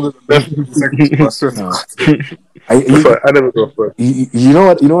 That was one of the best sacrifices. I never go for it. You know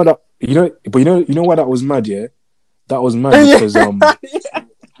why that was mad, yeah? That was mad because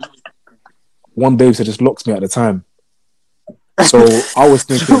one babe had just locked me at the time. So I was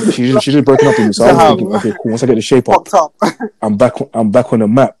thinking she just broken up with me. So I was thinking, okay, cool. Once I get the shape up, I'm back on the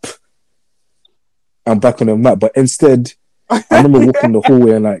map. But instead, I remember walking the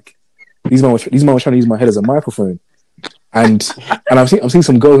hallway and like these men were trying to use my head as a microphone. And I'm seeing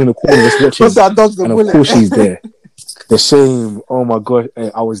some girls in the corner just watching. And of course she's there. The shame. Oh my god.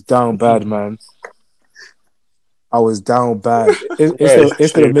 Hey, I was down bad, man. I was down bad.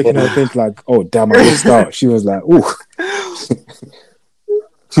 Instead of making her think like, oh damn, I missed out. She was like, ooh.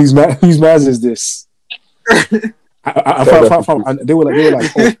 Whose man's is this? I found, and they were like,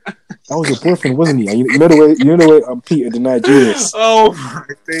 oh, that was your boyfriend, wasn't he? And you know the way Peter denied Julius. Oh my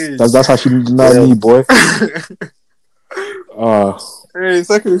days. That's how she denied me, boy. Hey,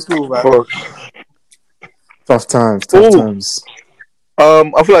 secondary school, man. Tough times.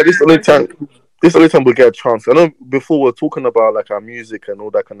 I feel like this is the only time we'll get a chance. I know before we were talking about like our music and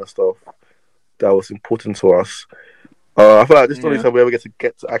all that kind of stuff that was important to us. I feel like this is the only time we ever get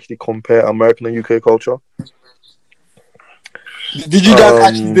to actually compare American and UK culture. Did you guys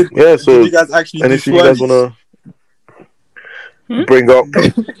actually? Did you guys actually? Anything you guys wanna bring up?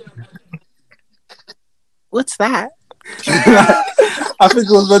 What's that? I think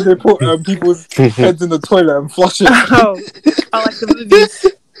it was when they put people's heads in the toilet and flush it. Oh, I like the movies.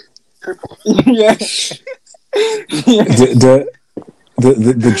 Yeah.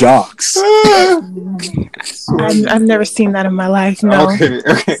 The jocks. I've never seen that in my life. No. Okay.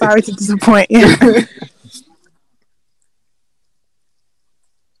 Sorry to disappoint you.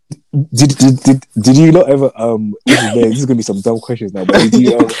 Did you not ever this is gonna be some dumb questions now, but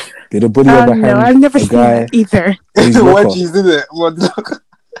did a bully ever hand I've never seen that either. Wedgies, did it?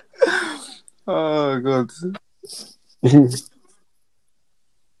 Oh god.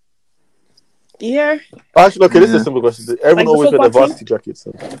 Yeah. Actually, okay, this is a simple question. Everyone always wear the varsity jackets.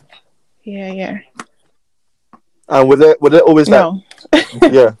 So. Yeah. And were they always no.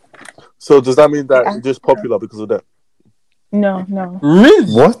 Yeah. So does that mean that it's just popular because of that? No.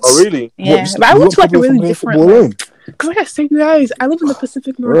 Really? What? Oh, really? Yeah. But I went to like a really different. Because like I said, you guys, I live in the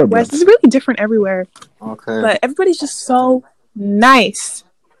Pacific Northwest. It's really different everywhere. Okay. But everybody's just so nice.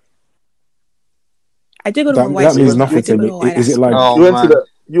 I did go to a white school. That means nothing to me. Is it like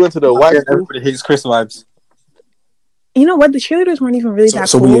you went to the white school? Everybody hates Chris vibes. You know what? The cheerleaders weren't even really that cool.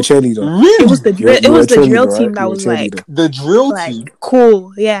 So were you a cheerleader? Really? It was the drill. It was the drill team that was like the drill team.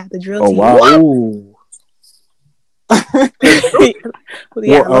 Cool. Yeah, the drill team. Oh wow!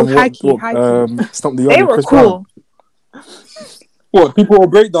 Yeah, high key. They were cool. What, people were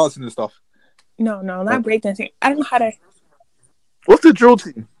breakdancing and stuff? No, not breakdancing. I don't know how to. What's the drill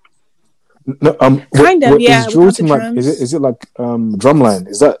team? No, kind of, yeah. Is drill team like? Is it like drumline?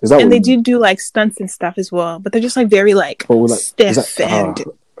 Is that? And they do like stunts and stuff as well, but they're just like very like stiff and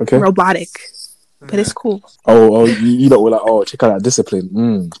robotic. But it's cool. Oh, you know, we're like, check out that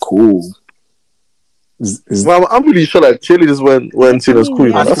discipline. Cool. Well, I'm really sure that cheerleaders weren't seen as cool.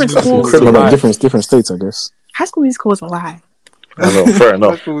 Yeah, that's incredible. Different states, I guess. High School Musical was a lie. I know, fair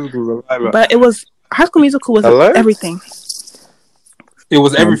enough. But it was High School Musical was everything. It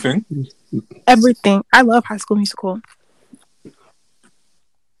was everything. Everything. I love High School Musical.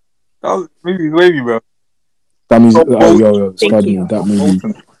 Oh, maybe, bro. That means that movie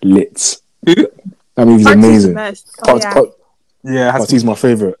lit. That movie's amazing. Part 2 is my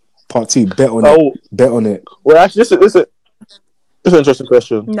favorite. Part 2, bet on it. Well, actually, this is an interesting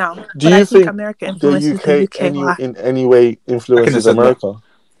question. No, do you think America influences the UK in any way influences America?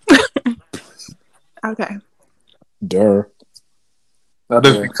 Okay. Duh. I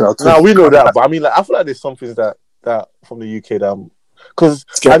don't think so. Now we know that, but I mean, like, I feel like there's something that from the UK that because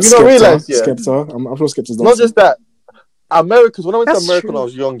have you not realized? Yeah, Skepta. I'm sure Skepta's not just that. Americans, when I went to America when I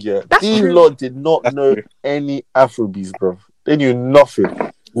was young, these lot did not know any Afrobeats, bro. They knew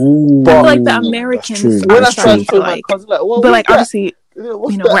nothing. Ooh, I feel like the Americans when I started to my cousin, but like obviously,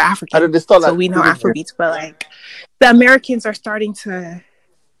 we're African, and so we know Afrobeats. But like the Americans are starting to.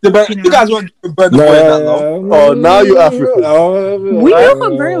 You guys want to Burna Boy that long? Oh, now you're African. We knew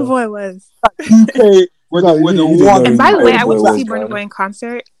what Burna Boy was. UK with the one. And by the way, I went to see Burna Boy in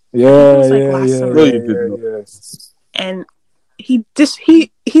concert. Yeah. No, you didn't. And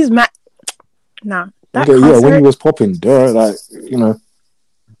he's mad. Nah, that concert. Yeah, when he was popping, like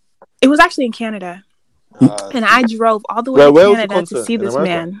it was actually in Canada, and I drove all the way to Canada to see this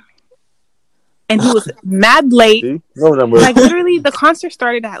man. And he was mad late. Like literally, the concert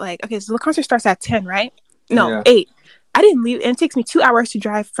started at so the concert starts at 10, right? No, 8. I didn't leave, and it takes me 2 hours to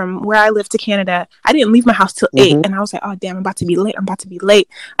drive from where I live to Canada. I didn't leave my house till 8, and I was like, "Oh damn, I'm about to be late."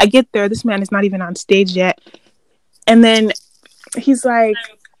 I get there, this man is not even on stage yet, and then he's like,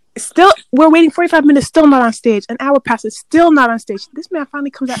 "Still, we're waiting 45 minutes, still not on stage. An hour passes, still not on stage." This man finally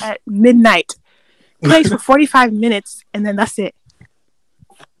comes out at midnight, plays for 45 minutes, and then that's it.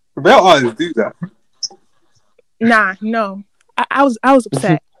 They'll always do that. Nah, no. I was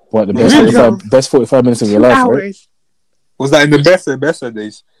upset. What, the best 45 minutes of your life, right? Was that in the best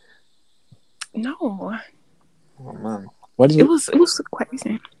days? No. Oh man. It was quite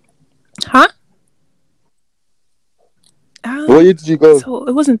recent. Huh? What year did you go? So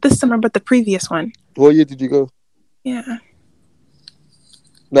it wasn't this summer, but the previous one. What year did you go? Yeah.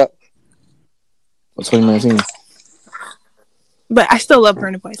 No. 2019. But I still love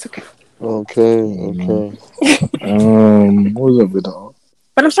Burna Boy. It's okay. Okay. What was up with that?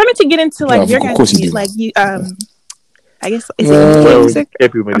 But I'm starting to get into your guys' I guess is it music?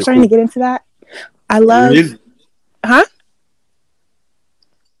 I'm starting to get into that. I love. Huh?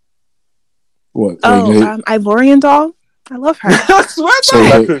 What? Ivorian Doll. I love her. So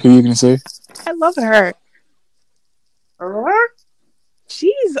who are you gonna say? I love her.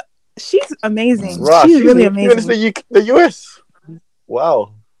 She's amazing. Right, she's really amazing. Even the US.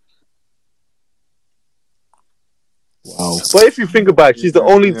 Wow. But if you think about it, she's the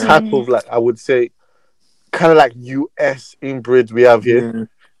only type of I would say, kind of like US inbred we have here.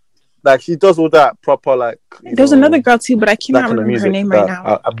 Like she does all that proper There's another girl too, but I cannot remember her name right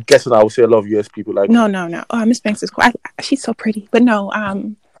now. I'm guessing I would say a lot of US people like. No. Oh, Miss Banks is cool. She's so pretty, but no.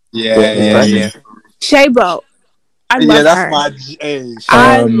 Yeah. Shabo. I love her. My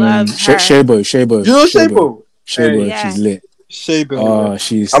I love her. Shabo. You know Shabo? Shabo, she's lit. Shabo.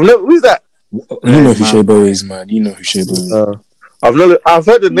 She's. Who's that? You know who Shabo is, man. You know who Shabo is. I've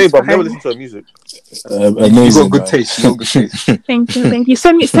heard the name, but I've never listened to her music. Amazing. You got good taste. Thank you.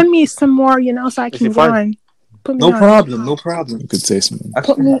 Send me some more, so I can go on. Put me no on. problem. No problem. Good taste, man.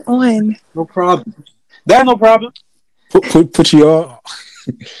 Put me on. No problem. There's no problem. Put your.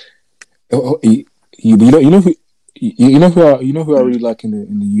 You know who I really like in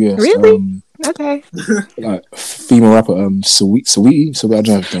the US. Really? Okay. Like female rapper, Saweetie. So I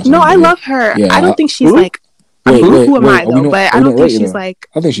don't know. No, I love her. Yeah, I don't think she's like. Who am I though? But I don't think she's like.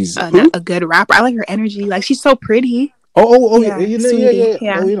 I think she's a good rapper. I like her energy. Like she's so pretty. Yeah. I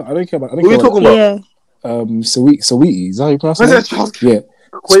don't care about. Who are you talking about? Yeah. Saweetie. Is that how you pronounce it? Yeah.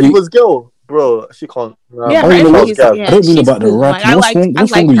 Quavo's girl, bro. She can't. Yeah, I don't mean about the rap.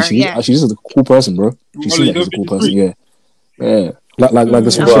 What's wrong with you? She's just a cool person, bro. She seems like she's a cool person. Yeah. Like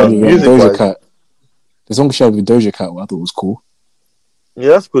the song she had with Doja Cat. The song she had with Doja Cat, I thought was cool. Yeah,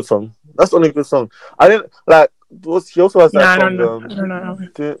 that's a good song. That's the only good song. I didn't like. She also has that song. I don't know.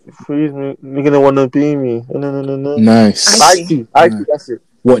 Freeze me, you're gonna wanna be me. No. Nice. Icy, that's it.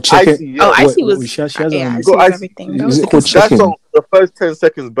 What chicken? Yeah. Icy was. She has everything. Is it called that Chicken? song, the first 10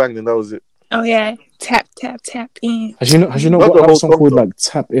 seconds banged, and that was it. Oh yeah, tap in. Has you know what that song called like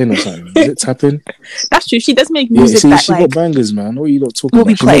Tap In or something? Is it Tap In? That's true. She does make music that she like got bangers, man. What are you lot talking will about?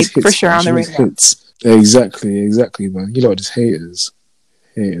 be played for sure on the radio. Hits. Exactly, man. You lot are just haters,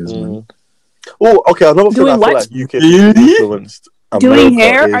 man. Oh, okay. Another thing I feel like UK influenced. Doing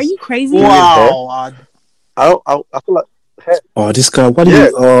hair? Are you crazy? Wow. I feel like. Oh, this guy! What do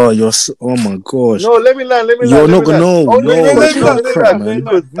you? Oh, you're. Oh my gosh! No, let me land. You're not gonna know. Man.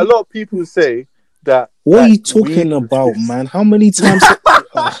 A lot of people say that. What are you talking about, man? How many times?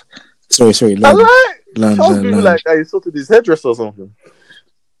 Sorry. Land. Like I insulted his hairdresser or something.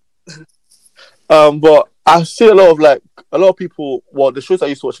 But I see a lot of people. Well, the shows I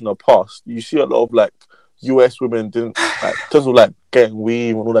used to watch in the past, you see a lot of like US women didn't like in terms of like getting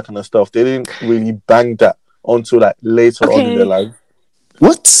weave and all that kind of stuff. They didn't really bang that until like later on in their life.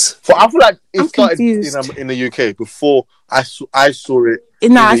 What? I feel like it started in the UK before I saw it.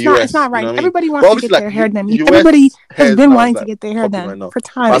 It's not right. Everybody wants to get their hair done. Everybody has been wanting to get their hair done for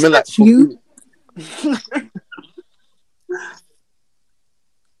time. I mean, like you.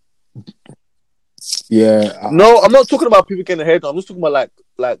 Yeah. No, I'm not talking about people getting their hair done. I'm just talking about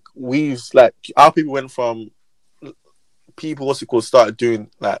like weaves, like how people went from people started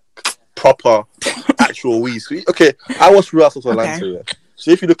doing like proper actual weaves. Okay, I watched Real Housewives of Atlanta. Yeah.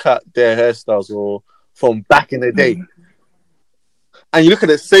 So if you look at their hairstyles or from back in the day, and you look at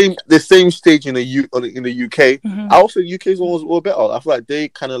the same stage in the UK, I also UK's ones were better. I feel like they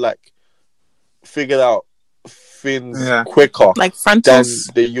kind of like figured out things quicker, like frontals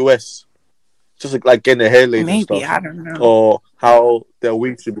than the US. Just like getting their hair laid and stuff. I don't know. Or how their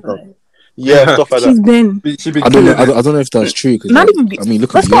wigs should become. Yeah, stuff like that. I don't know if that's true. Not even. I mean,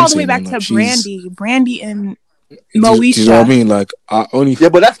 look. Let's go all the way back to Brandy and Moesha. Do you know what I mean? Like, I only. Yeah,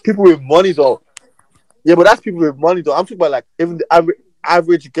 but that's people with money, though. I'm talking about like even the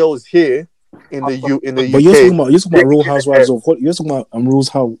average girls here in the UK. But you're talking about Real Housewives of what? You're talking about Rules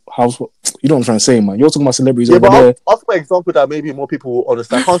House. You know what I'm trying to say, man. You're talking about celebrities over there. I'll give an example that maybe more people will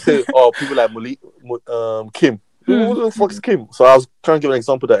understand. I can't say people like Kim. Who the fuck is Kim? So I was trying to give an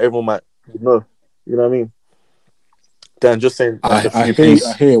example that everyone might know. You know what I mean? Then just saying. I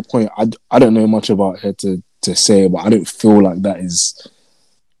hear your point. I don't know much about her to say, but I don't feel like that is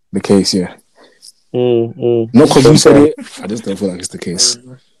the case. Yeah. Not because you said it. I just don't feel like it's the case.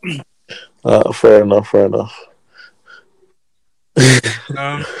 Fair enough.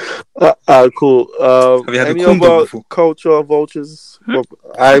 Cool. Have you had any other culture vultures?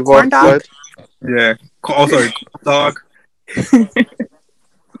 Corn dog? Yeah. Oh, sorry. Dog.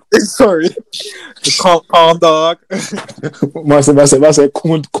 Sorry. The corn dog. I said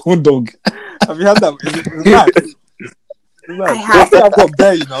corn dog. Have you had that? I have. I've got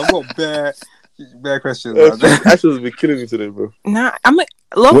bear, I've got bear questions. Actually, be killing me today, bro. Nah, I'm like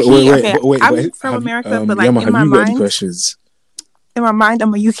low key. I'm from America, but like in my mind, questions? In my mind,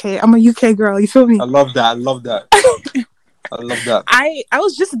 I'm a UK girl. You feel me? I love that. I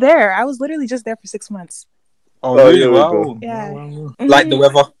was just there. I was literally just there for 6 months. Oh, really? Wow. Yeah. Like the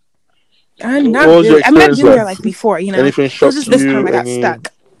weather. Not really. I mean, I've been there like before. Anything it was just this time I got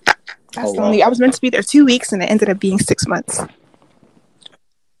stuck. That's the only. I was meant to be there 2 weeks, and it ended up being 6 months.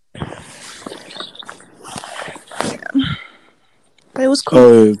 But it was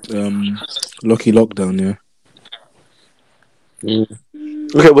cool. Lucky lockdown, yeah.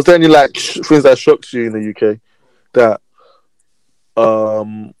 Okay, was there any like things that shocked you in the UK? That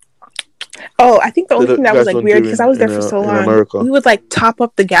I think the only thing that was like weird because I was there for so long. We would like top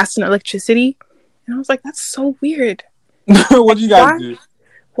up the gas and electricity, and I was like, "That's so weird." What do you guys do?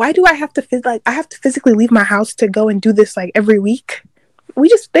 Why do I have to I have to physically leave my house to go and do this like every week?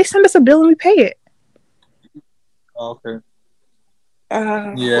 They send us a bill and we pay it. Okay.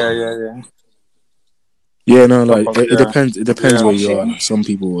 Yeah. Yeah, no, like it depends. It depends where you are. Like, some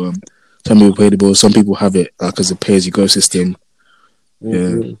people pay the bill. Some people have it like as a pay-as-you-go system.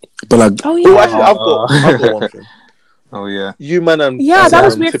 Yeah, but like, actually, I've got one thing. Oh yeah, you man and that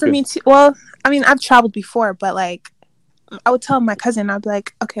was weird for me too. Well, I mean, I've traveled before, but like, I would tell my cousin, I'd be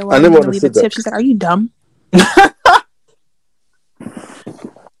like, okay, well, I'm gonna leave a tip. She's like, are you dumb?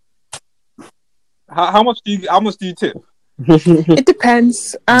 How much do you tip? It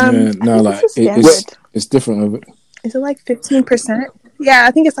depends. It's different. Is it like 15%? Yeah,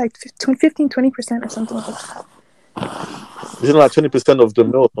 I think it's like 15-20% or something like that. Isn't it like 20% of the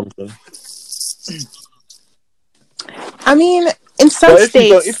meal or something? I mean, in some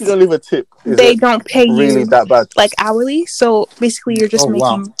states, if you don't leave a tip, they don't pay really you that bad, like hourly. So basically, you're just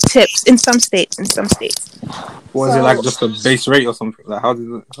making tips in some states. Was it like just a base rate or something? Like how does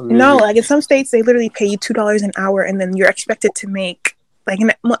it no, like in some states, they literally pay you $2 an hour, and then you're expected to make I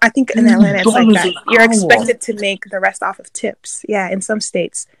think in Atlanta it's like that. You're expected to make the rest off of tips. Yeah, in some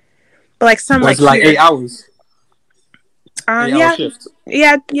states, but like some like 8 hours. 8-hour shift.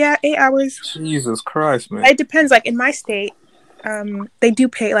 Yeah, 8 hours. Jesus Christ, man! It depends. Like in my state, they do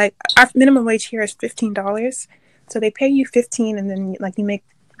pay like our minimum wage here is $15, so they pay you $15, and then like you make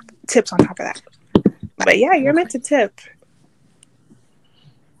tips on top of that. But yeah, you're meant to tip.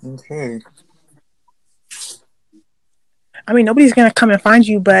 Okay. I mean, nobody's gonna come and find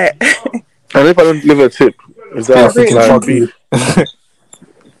you, but and if I don't leave a tip, is that fuck you?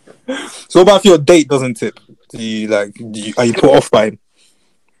 So, what about if your date doesn't tip? Are you put off by him?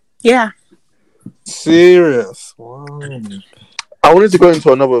 Yeah. Serious? Wow. I wanted to go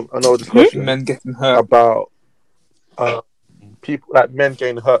into another discussion. Men getting hurt about people like men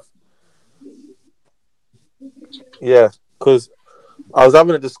getting hurt. Yeah, because I was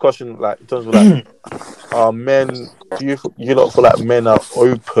having a discussion like in terms of like men. Do you not feel like men are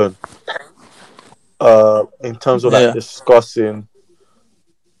open in terms of like discussing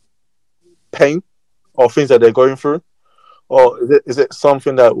pain or things that they're going through, or is it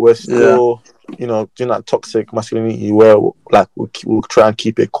something that we're still doing that toxic masculinity where like we'll try and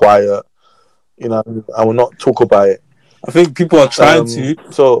keep it quiet, and we'll not talk about it? I think people are trying to.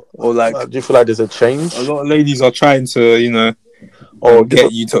 So, or like, do you feel like there's a change? A lot of ladies are trying to, or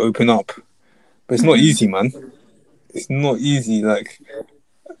get you to open up, but it's not easy, man. It's not easy. Like,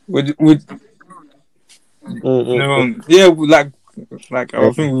 like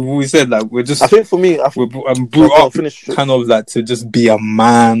I think we've always said, like we're just. I think for me, we're brought up kind of like to just be a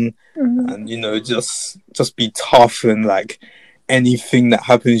man, and just be tough, and like anything that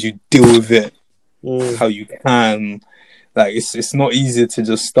happens, you deal with it how you can. Like it's not easy to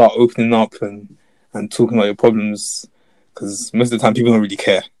just start opening up and talking about your problems, because most of the time people don't really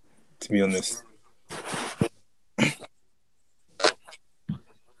care, to be honest.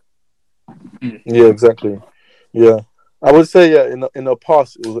 Yeah, exactly. Yeah, I would say in the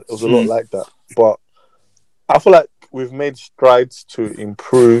past it was a lot like that, but I feel like we've made strides to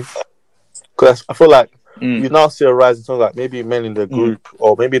improve, because I feel like you now see a rise in terms of like maybe men in the group,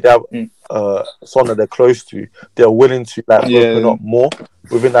 or maybe they have someone that they're close to, they're willing to like open up more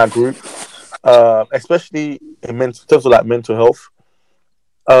within that group, especially in terms of like mental health.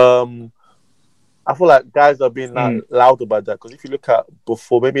 I feel like guys are being loud about that, because if you look at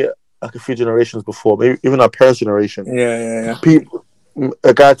before, maybe like a few generations before, maybe even our parents' generation, people,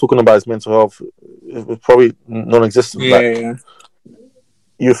 a guy talking about his mental health was probably non-existent.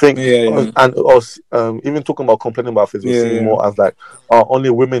 You think, and us, even talking about complaining about things, we're seeing more as like, only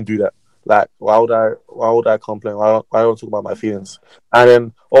women do that. Like, why would I complain? Why don't I talk about my feelings? And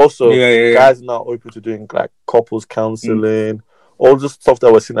then also, guys are now open to doing like couples counseling, all the stuff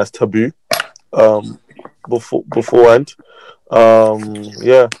that was seen as taboo, beforehand. So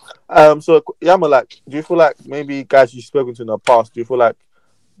Yama, like, do you feel like maybe guys you've spoken to in the past, do you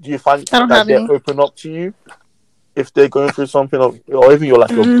find that they open up to you if they're going through something, or even your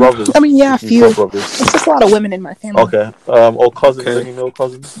brothers? I mean, a few. It's just a lot of women in my family. Okay. Or cousins? Any male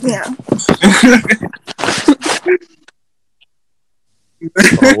cousins? Yeah.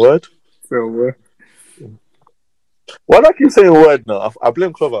 Word. Why do I keep saying word now? I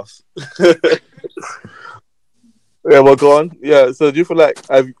blame Clovers. Well, go on. Yeah. So, do you feel like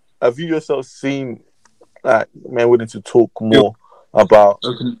have you yourself seen like men willing to talk more about?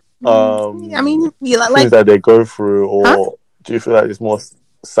 I mean, things that they go through, or do you feel like it's more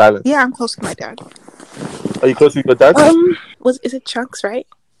silent? Yeah, I'm close to my dad. Are you close to your dad? Is it Chunks, right?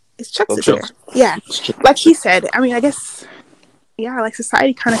 It's Chunks here. Yeah, like he said. I mean, I guess, like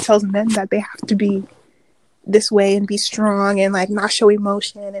society kind of tells men that they have to be this way and be strong and like not show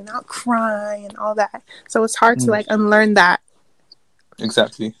emotion and not cry and all that. So it's hard to like unlearn that.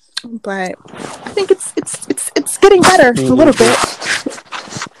 Exactly. But I think it's getting better a little bit.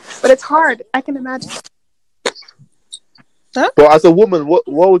 But it's hard. I can imagine. Huh? But as a woman, what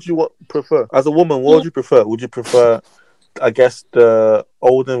would you prefer? As a woman, what would you prefer? Would you prefer, I guess, the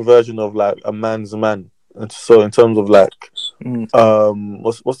olden version of like a man's man? And so in terms of like,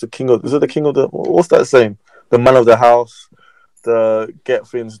 what's the king of? Is it the king of the? What's that saying? The man of the house, the get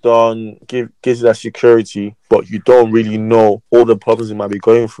things done, gives you that security, but you don't really know all the problems you might be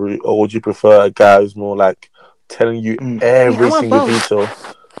going through. Or would you prefer a guy who's more like telling you every single detail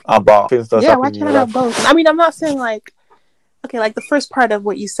about things that's happening? Yeah, why can't I have both? I mean, I'm not saying like, okay, like the first part of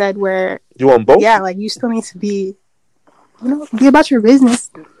what you said, where you want both. Yeah, like you still need to be, be about your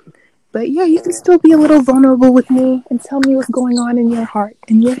business. But yeah, you can still be a little vulnerable with me and tell me what's going on in your heart,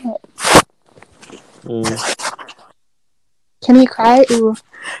 in your head. Can you cry? Ooh.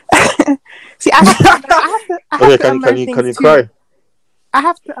 See, I have to unlearn things can you too. cry? I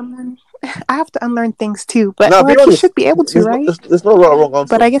have to unlearn things too. But you should be able to, right? There's no wrong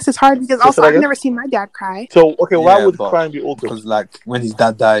answer. But I guess it's hard because also I've never seen my dad cry. So why would crying be awkward? Because like when his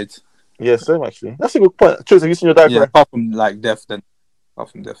dad died. Yeah, same actually. That's a good point. Truth, have you seen your dad cry? Apart from like death, no.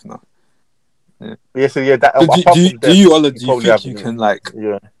 Yeah, so yeah, that. Do you think you can like?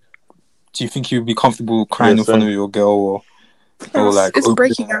 Yeah. Do you think you'd be comfortable crying in front of your girl or like? It's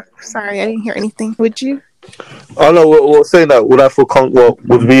breaking up. Sorry, I didn't hear anything. Would you? Oh no, we're saying that. Would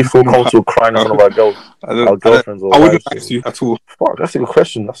we feel comfortable crying in front of our girls, our girlfriends? I wouldn't like to at all. Fuck, that's a good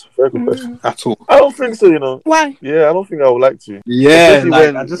question. That's a very good question. At all. I don't think so. Why? Yeah, I don't think I would like to. Yeah,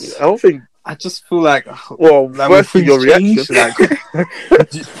 like, I just feel like. Well, like firstly, your reaction. Like,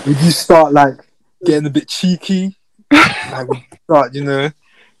 would you start like getting a bit cheeky? Like, start,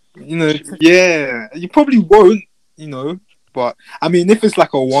 yeah, you probably won't, But I mean, if it's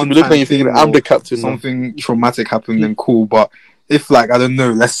like a one-time thing, I'm the captain. Something traumatic happened, then cool. But if like I don't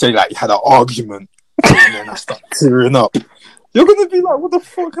know, let's say like you had an argument and then I start tearing up, you're gonna be like, "What the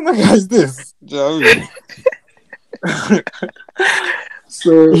fuck kind of guy is this?" Do you know what I mean?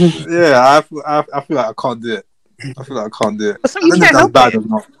 So yeah, I feel like I can't do it. So you can't help bad or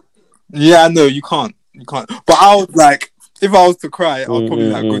not. Yeah, no, you can't. But I would like, if I was to cry, I would probably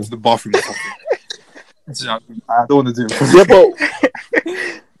like go to the bathroom or something. I don't want to do it. Yeah, but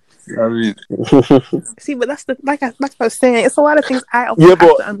I mean, see, but that's like I was saying, it's a lot of things I also have to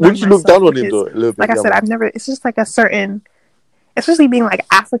unlearn. Wouldn't you look down on him though? A little bit, like I said, I've never. It's just like a certain, especially being like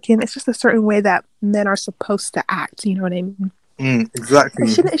African. It's just a certain way that men are supposed to act. You know what I mean? Exactly.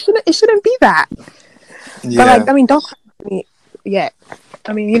 It shouldn't be that. Yeah. But like, I mean, don't cry for me yet.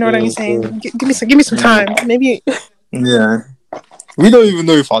 I mean, you know what I'm saying? Give me some time. Maybe. Yeah. We don't even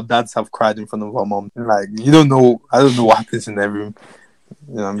know if our dads have cried in front of our mom. Like, you don't know. I don't know what happens in their room.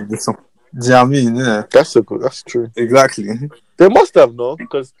 You know what I mean? There's some. Do you know what I mean? Yeah. That's true. Exactly. They must have, no?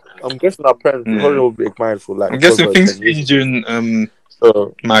 Because I'm guessing our parents probably will be mindful. Like, I'm guessing things change during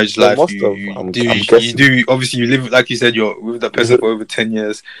marriage life. You do. Obviously, you live, like you said, you're with that person for over 10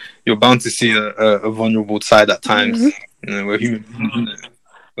 years. You're bound to see a vulnerable side at times. We're human.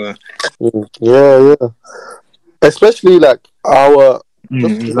 Yeah. Especially like our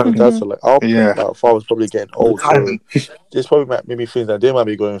our father's probably getting old. So there's probably maybe things that they might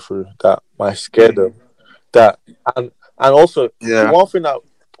be going through that might scare them. That and also one thing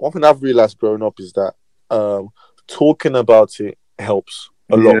I've realized growing up is that talking about it helps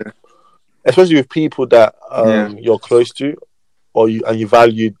a lot, especially with people that you're close to, or you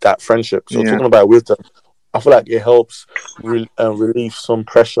value that friendship. So talking about it with them, I feel like it helps relieve some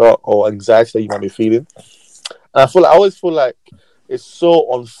pressure or anxiety that you might be feeling. And I always feel like it's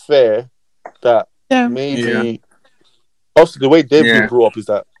so unfair that maybe also the way they've grew up is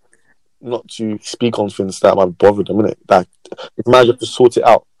that not to speak on things that might bother them, innit? That it's managed to sort it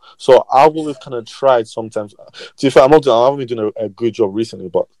out. So I've always kind of tried sometimes. To be fair, I haven't been doing a good job recently,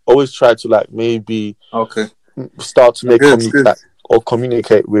 but always try to like maybe start to make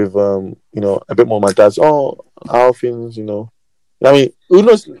communicate with a bit more of my dad's. Oh, how things, I mean, who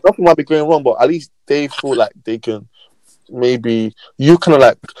knows? Nothing might be going wrong, but at least they feel like they can. Maybe you kind of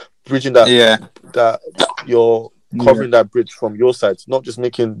like bridging that. That you're covering that bridge from your side, not just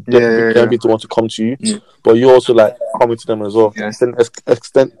making them be the one to come to you, but you also like coming to them as well.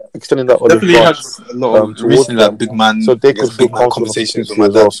 Extending that. Definitely has a lot of recently that big man, so they could feel conversations with my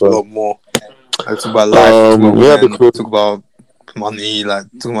dad a lot more. I talk about life, talk about money, like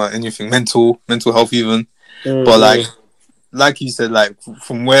talk about anything, mental health even. But like you said, like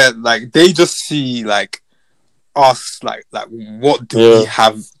from where like they just see like us, like what do we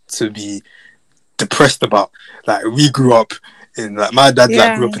have to be depressed about. Like we grew up in like my dad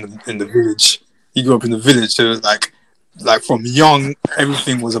like grew up in the village. He grew up in the village, so like from young,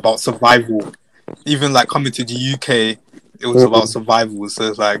 everything was about survival. Even like coming to the UK, it was about survival. So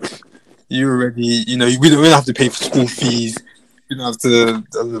it's like you already, we don't have to pay for school fees. You don't have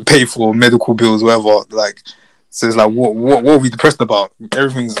to pay for medical bills, whatever. Like, so it's like, what are we depressed about?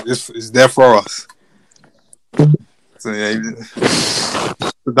 Everything is there for us. So yeah,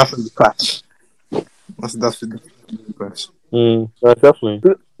 that's the clash. That's the clash. Definitely.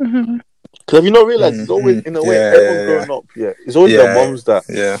 Because have you not realized it's always in a way everyone growing up? Yeah, it's always their moms that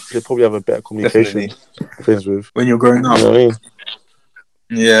they probably have a better communication things with when you're growing up. You know what I mean?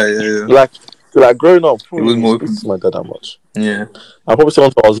 Yeah. Like growing up, it was more to my dad that much. Yeah, I probably said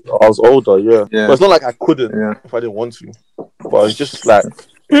until I was older. Yeah, but it's not like I couldn't if I didn't want to. But it's just like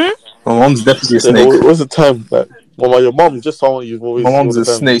my mom's definitely a snake. What was the time like? Well, your mom just someone you've always. My mom's a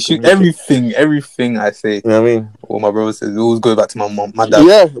snake. She everything I say. You know what I mean? Well, my brother says it always goes back to my mom, my dad.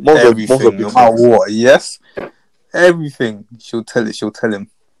 Yeah, everything, no matter what. Yes, everything. She'll tell it. She'll tell him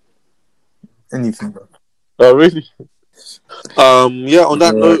anything. Bro. Oh, really? On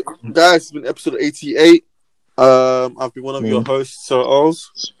that note, guys, it's been episode 88. I've been one of your hosts, Sir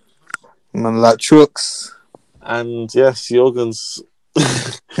Oz. Man like Trucks. And yes, Jorgens.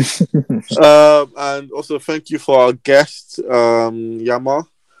 And also thank you for our guest, Yama.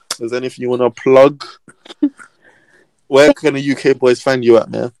 Is there anything you want to plug? Where can the UK boys find you at,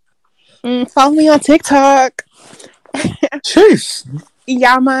 man? Follow me on TikTok. Jeez.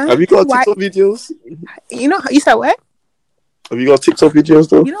 Yama. Have you got TikTok videos? You said what? Have you got TikTok videos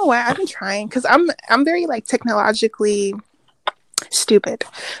though? You know what? I've been trying because I'm very like technologically stupid.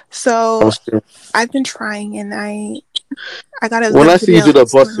 So I've been trying, and I gotta. When I see you do the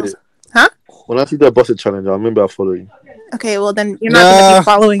busted, huh? When I see the busted challenge, I remember I follow you. Okay, well then you're not gonna be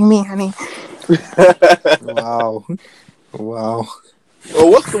following me, honey. Wow. Oh,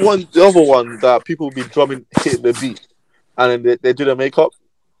 what's the other one that people will be drumming, hitting the beat, and then they do the makeup?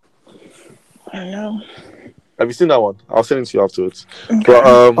 I don't know. Have you seen that one? I'll send it to you afterwards.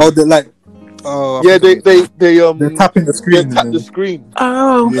 Okay. But, they're like, they're tapping the screen. They tap the screen.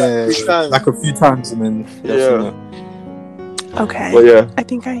 Oh, yeah, like a few times, and then okay. But yeah, I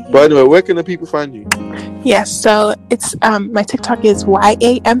think I. But anyway, where can the people find you? Yes, so it's my TikTok is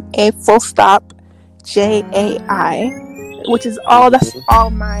YAMA JAI, which is that's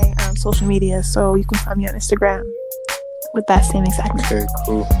all my social media. So you can find me on Instagram with that same exact name. Okay,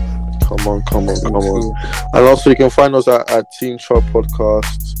 cool. Come on. And also you can find us at Team Chop Podcast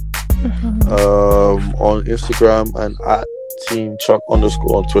on Instagram and at Team Chop _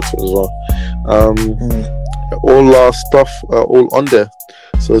 on Twitter as well. All our stuff all on there.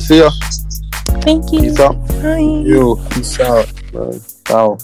 So see ya. Thank you. Peace out. Bye. Yo, peace out. Ciao.